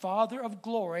Christ, the Father of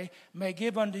glory, may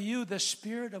give unto you the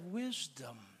spirit of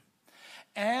wisdom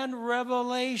and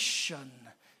revelation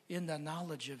in the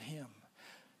knowledge of him.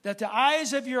 That the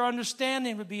eyes of your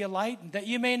understanding would be enlightened, that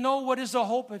you may know what is the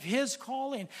hope of his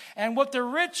calling, and what the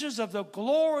riches of the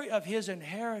glory of his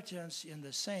inheritance in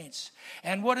the saints,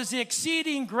 and what is the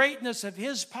exceeding greatness of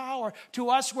his power to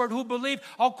usward who believe,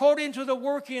 according to the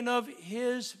working of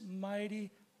his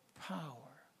mighty power.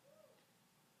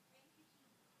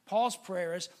 Paul's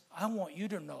prayer is, I want you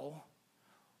to know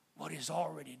what he's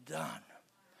already done.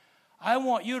 I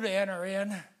want you to enter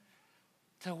in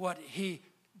to what he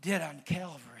did on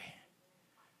Calvary.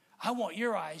 I want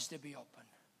your eyes to be open.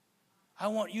 I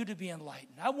want you to be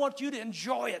enlightened. I want you to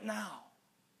enjoy it now.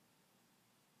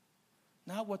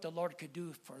 Not what the Lord could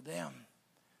do for them,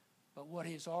 but what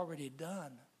he's already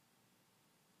done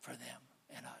for them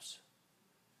and us.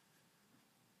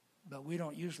 But we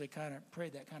don't usually kind of pray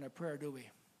that kind of prayer, do we?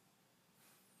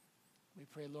 We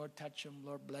pray, Lord, touch them.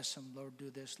 Lord, bless them. Lord, do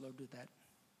this. Lord, do that.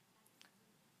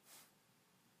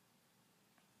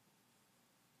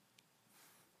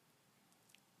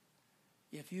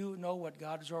 If you know what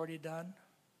God has already done,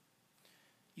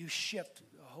 you shift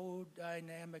the whole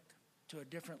dynamic to a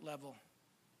different level.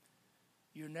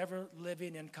 You're never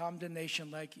living in condemnation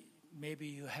like maybe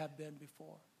you have been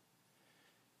before.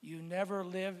 You never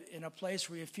live in a place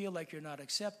where you feel like you're not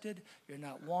accepted, you're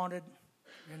not wanted,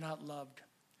 you're not loved.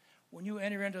 When you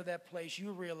enter into that place,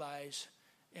 you realize,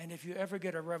 and if you ever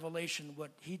get a revelation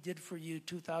what he did for you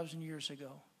 2,000 years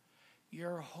ago,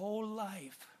 your whole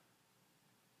life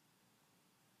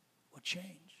will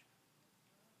change.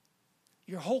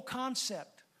 Your whole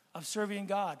concept of serving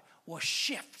God will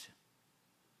shift.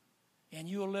 And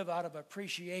you'll live out of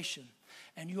appreciation.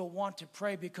 And you'll want to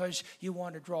pray because you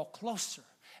want to draw closer.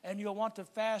 And you'll want to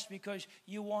fast because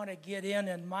you want to get in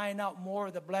and mine out more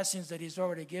of the blessings that he's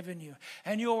already given you.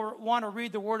 And you'll want to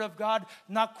read the Word of God,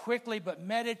 not quickly, but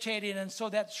meditating. And so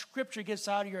that scripture gets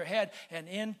out of your head and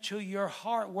into your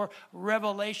heart, where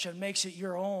revelation makes it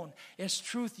your own. It's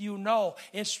truth you know.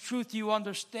 It's truth you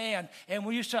understand. And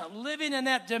when you start living in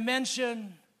that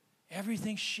dimension,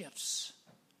 everything shifts.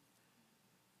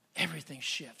 Everything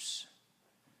shifts.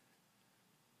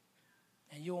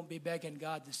 And you won't be begging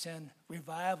God to send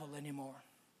revival anymore.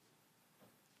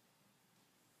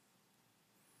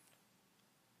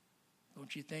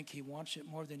 Don't you think he wants it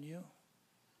more than you?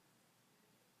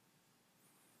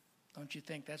 Don't you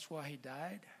think that's why he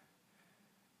died?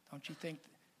 Don't you think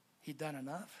he done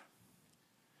enough?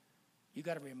 You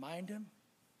got to remind him,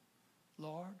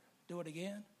 Lord, do it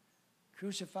again.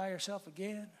 Crucify yourself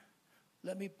again.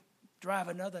 Let me drive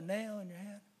another nail in your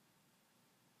hand.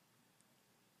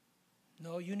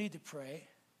 No, you need to pray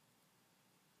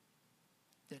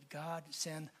that God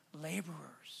send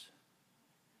laborers.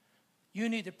 You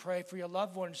need to pray for your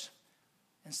loved ones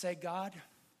and say, God,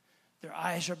 their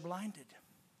eyes are blinded.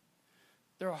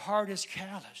 Their heart is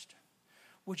calloused.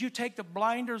 Would you take the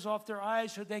blinders off their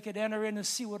eyes so they could enter in and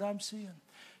see what I'm seeing?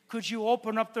 Could you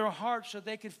open up their hearts so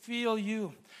they could feel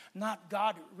you? Not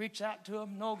God reach out to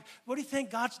them. No. What do you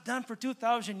think God's done for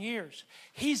 2,000 years?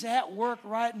 He's at work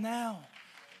right now.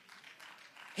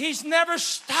 He's never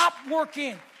stopped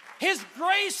working. His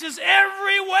grace is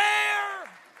everywhere.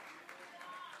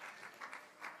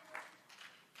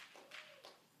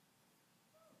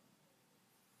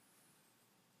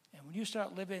 And when you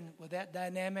start living with that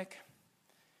dynamic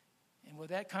and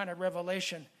with that kind of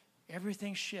revelation,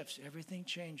 everything shifts, everything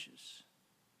changes.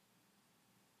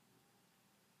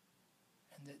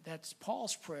 And that's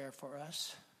Paul's prayer for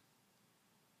us.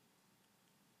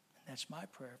 And that's my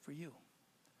prayer for you.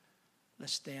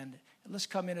 Let's stand. Let's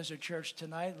come in as a church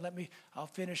tonight. I'll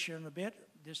finish here in a bit.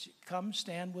 Just come,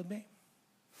 stand with me.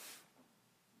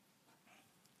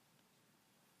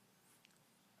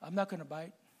 I'm not going to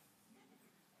bite.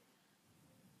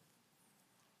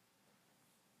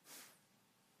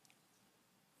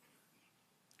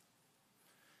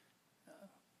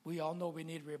 We all know we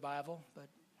need revival, but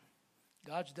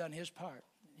God's done his part.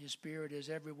 His Spirit is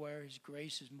everywhere. His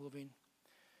grace is moving.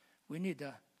 We need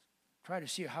to try to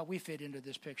see how we fit into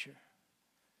this picture.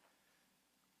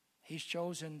 He's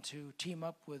chosen to team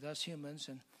up with us humans,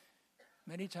 and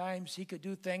many times he could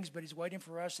do things, but he's waiting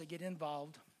for us to get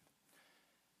involved.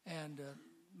 And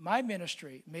my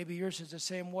ministry, maybe yours is the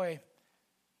same way.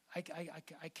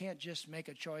 I can't just make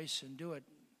a choice and do it.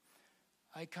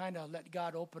 I kind of let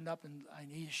God open up, and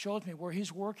he shows me where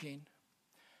he's working,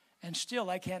 and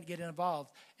still I can't get involved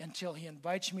until he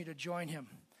invites me to join him.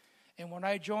 And when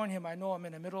I join him, I know I'm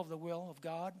in the middle of the will of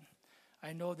God.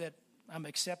 I know that I'm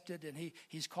accepted, and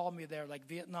he's called me there, like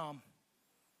Vietnam.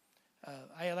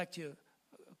 I like to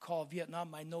call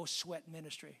Vietnam my no-sweat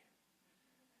ministry.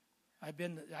 I've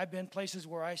been places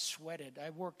where I sweated. I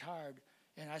worked hard,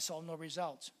 and I saw no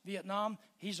results. Vietnam,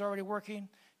 he's already working.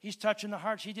 He's touching the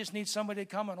hearts. He just needs somebody to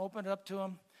come and open it up to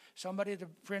him, somebody to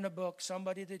print a book,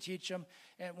 somebody to teach him.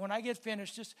 And when I get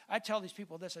finished, I tell these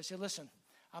people this. I say, listen,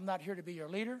 I'm not here to be your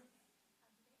leader.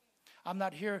 I'm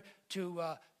not here to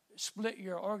split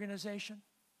your organization.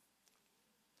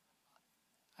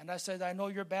 And I said, I know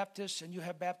you're Baptist and you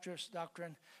have Baptist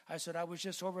doctrine. I said, I was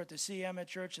just over at the CMA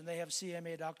church and they have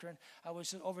CMA doctrine. I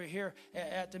was over here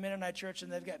at the Mennonite church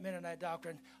and they've got Mennonite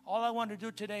doctrine. All I want to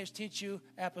do today is teach you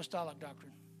apostolic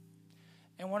doctrine.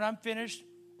 And when I'm finished,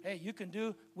 hey, you can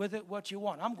do with it what you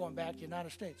want. I'm going back to the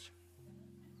United States.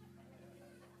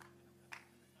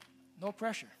 No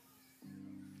pressure.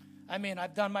 I mean,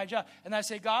 I've done my job. And I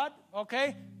say, God,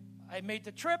 okay, I made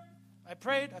the trip. I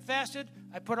prayed. I fasted.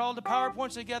 I put all the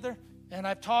PowerPoints together, and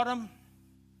I've taught them.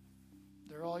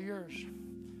 They're all yours.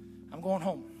 I'm going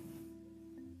home.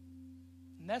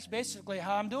 And that's basically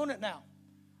how I'm doing it now,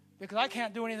 because I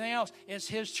can't do anything else. It's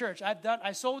his church.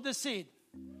 I sowed the seed.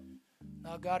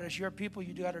 Now, God, is your people.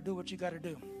 You got to do what you got to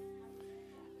do.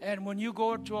 And when you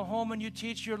go to a home and you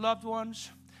teach your loved ones,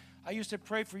 I used to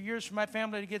pray for years for my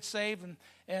family to get saved, and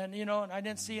I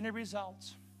didn't see any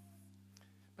results.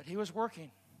 But he was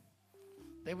working.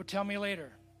 They would tell me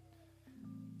later.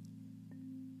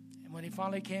 And when he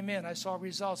finally came in, I saw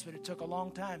results, but it took a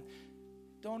long time.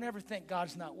 Don't ever think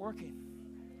God's not working.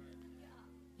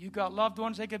 You got loved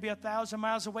ones, they could be 1,000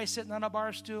 miles away sitting on a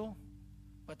bar stool,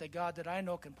 but the God that I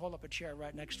know can pull up a chair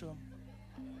right next to him.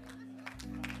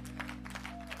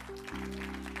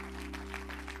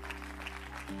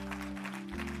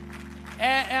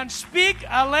 And speak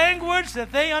a language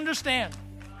that they understand.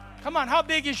 Come on, how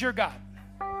big is your God?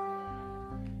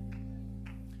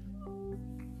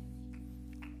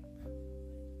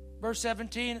 Verse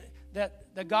 17,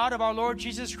 that the God of our Lord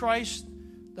Jesus Christ,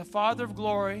 the Father of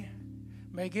glory,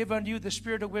 may give unto you the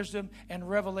spirit of wisdom and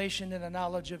revelation in the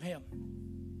knowledge of him.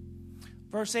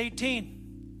 Verse 18,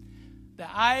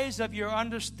 the eyes of your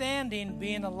understanding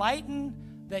being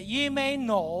enlightened, that ye may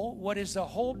know what is the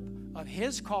hope of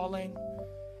his calling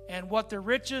and what the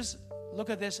riches, look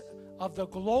at this, of the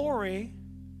glory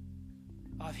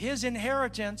of his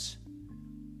inheritance.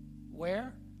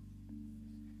 Where?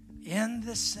 In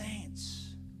the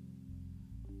saints.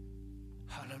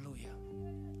 Hallelujah.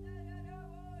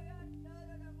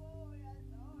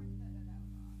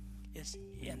 It's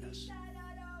in us.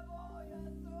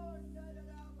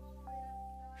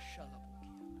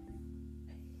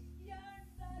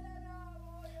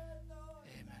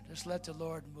 Amen. Just let the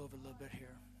Lord move a little bit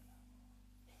here.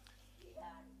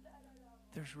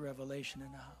 There's revelation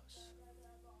in the house.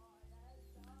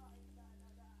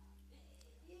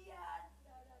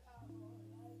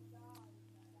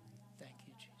 Thank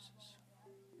you, Jesus.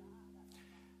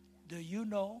 Do you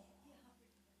know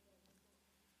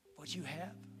what you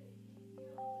have?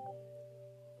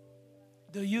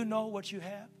 Do you know what you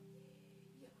have?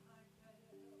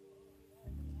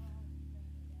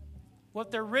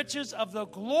 What the riches of the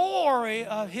glory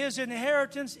of his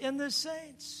inheritance in the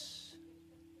saints.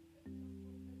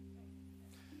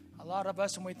 A lot of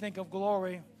us, when we think of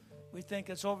glory, we think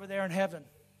it's over there in heaven.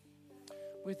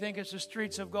 We think it's the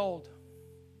streets of gold.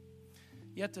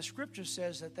 Yet the scripture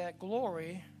says that that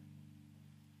glory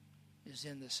is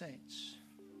in the saints.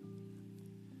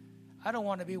 I don't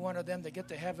want to be one of them that get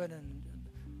to heaven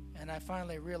and I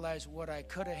finally realize what I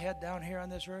could have had down here on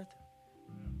this earth.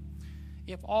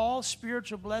 If all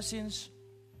spiritual blessings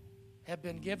have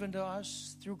been given to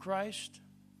us through Christ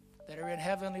that are in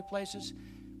heavenly places,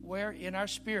 where in our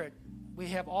spirit we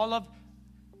have all of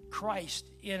Christ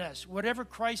in us. Whatever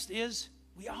Christ is,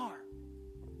 we are.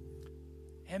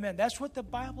 Amen. That's what the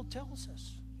Bible tells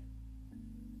us.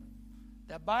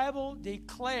 The Bible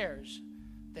declares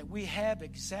that we have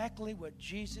exactly what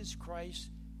Jesus Christ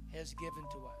has given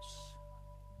to us.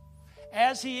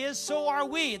 As he is, so are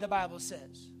we, the Bible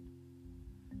says.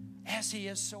 As he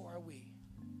is, so are we.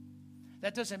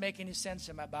 That doesn't make any sense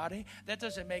in my body. That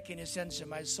doesn't make any sense in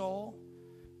my soul.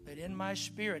 But in my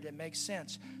spirit, it makes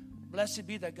sense. Blessed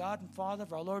be the God and Father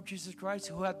of our Lord Jesus Christ,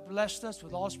 who hath blessed us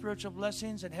with all spiritual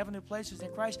blessings in heavenly places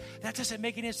in Christ. That doesn't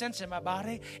make any sense in my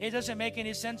body. It doesn't make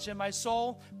any sense in my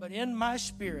soul. But in my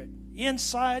spirit,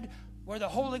 inside where the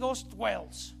Holy Ghost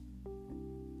dwells.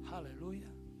 Hallelujah.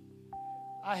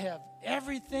 I have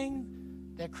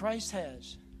everything that Christ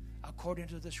has according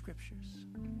to the scriptures.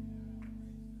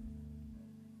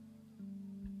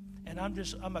 And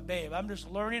I'm a babe. I'm just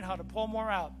learning how to pull more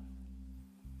out.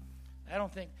 I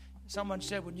don't think, someone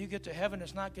said when you get to heaven,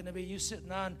 it's not going to be you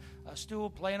sitting on a stool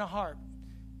playing a harp.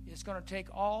 It's going to take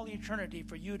all eternity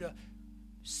for you to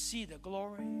see the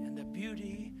glory and the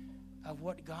beauty of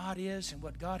what God is and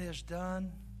what God has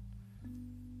done.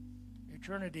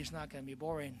 Eternity is not going to be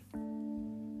boring.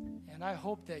 And I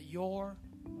hope that your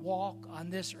walk on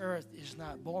this earth is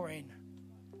not boring.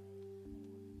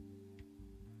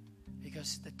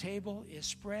 Because the table is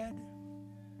spread.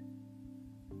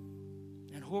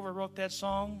 And whoever wrote that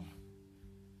song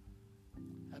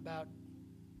about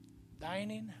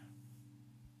dining,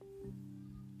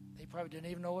 they probably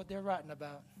didn't even know what they're writing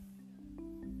about.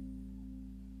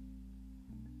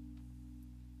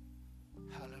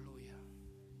 Hallelujah.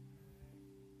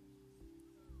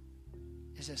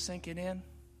 Is it sinking in?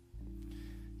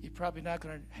 You're probably not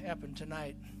going to happen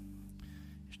tonight.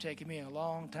 It's taken me a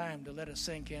long time to let it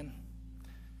sink in.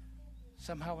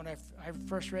 Somehow when I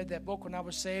first read that book when I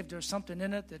was saved, there was something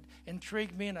in it that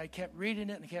intrigued me, and I kept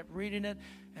reading it and kept reading it,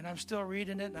 and I'm still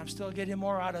reading it, and I'm still getting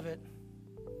more out of it.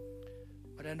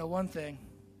 But I know one thing,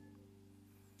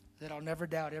 that I'll never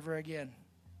doubt ever again,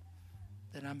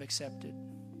 that I'm accepted.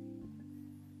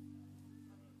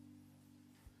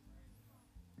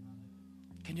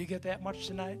 Can you get that much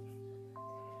tonight?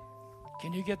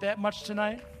 Can you get that much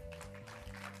tonight?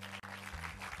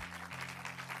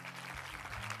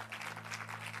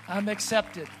 I'm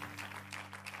accepted.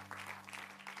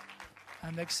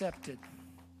 I'm accepted.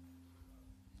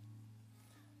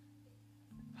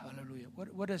 Hallelujah.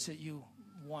 What is it you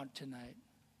want tonight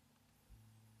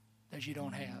that you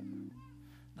don't have?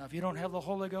 Now, if you don't have the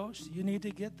Holy Ghost, you need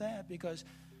to get that, because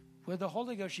with the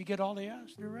Holy Ghost, you get all the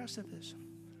rest of this.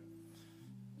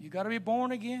 You got to be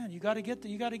born again. You got to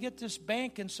get this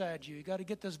bank inside you. You got to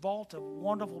get this vault of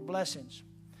wonderful blessings.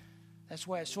 That's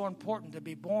why it's so important to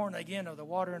be born again of the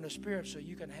water and the Spirit, so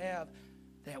you can have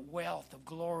that wealth of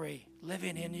glory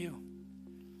living in you.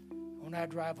 When I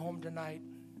drive home tonight,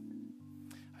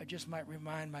 I just might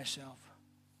remind myself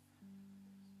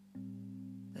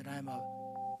that I'm a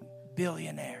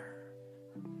billionaire.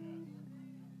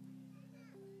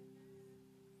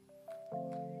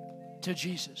 To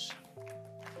Jesus.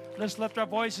 Let's lift our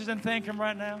voices and thank Him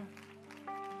right now.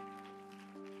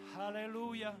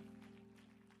 Hallelujah.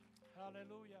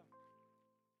 Hallelujah.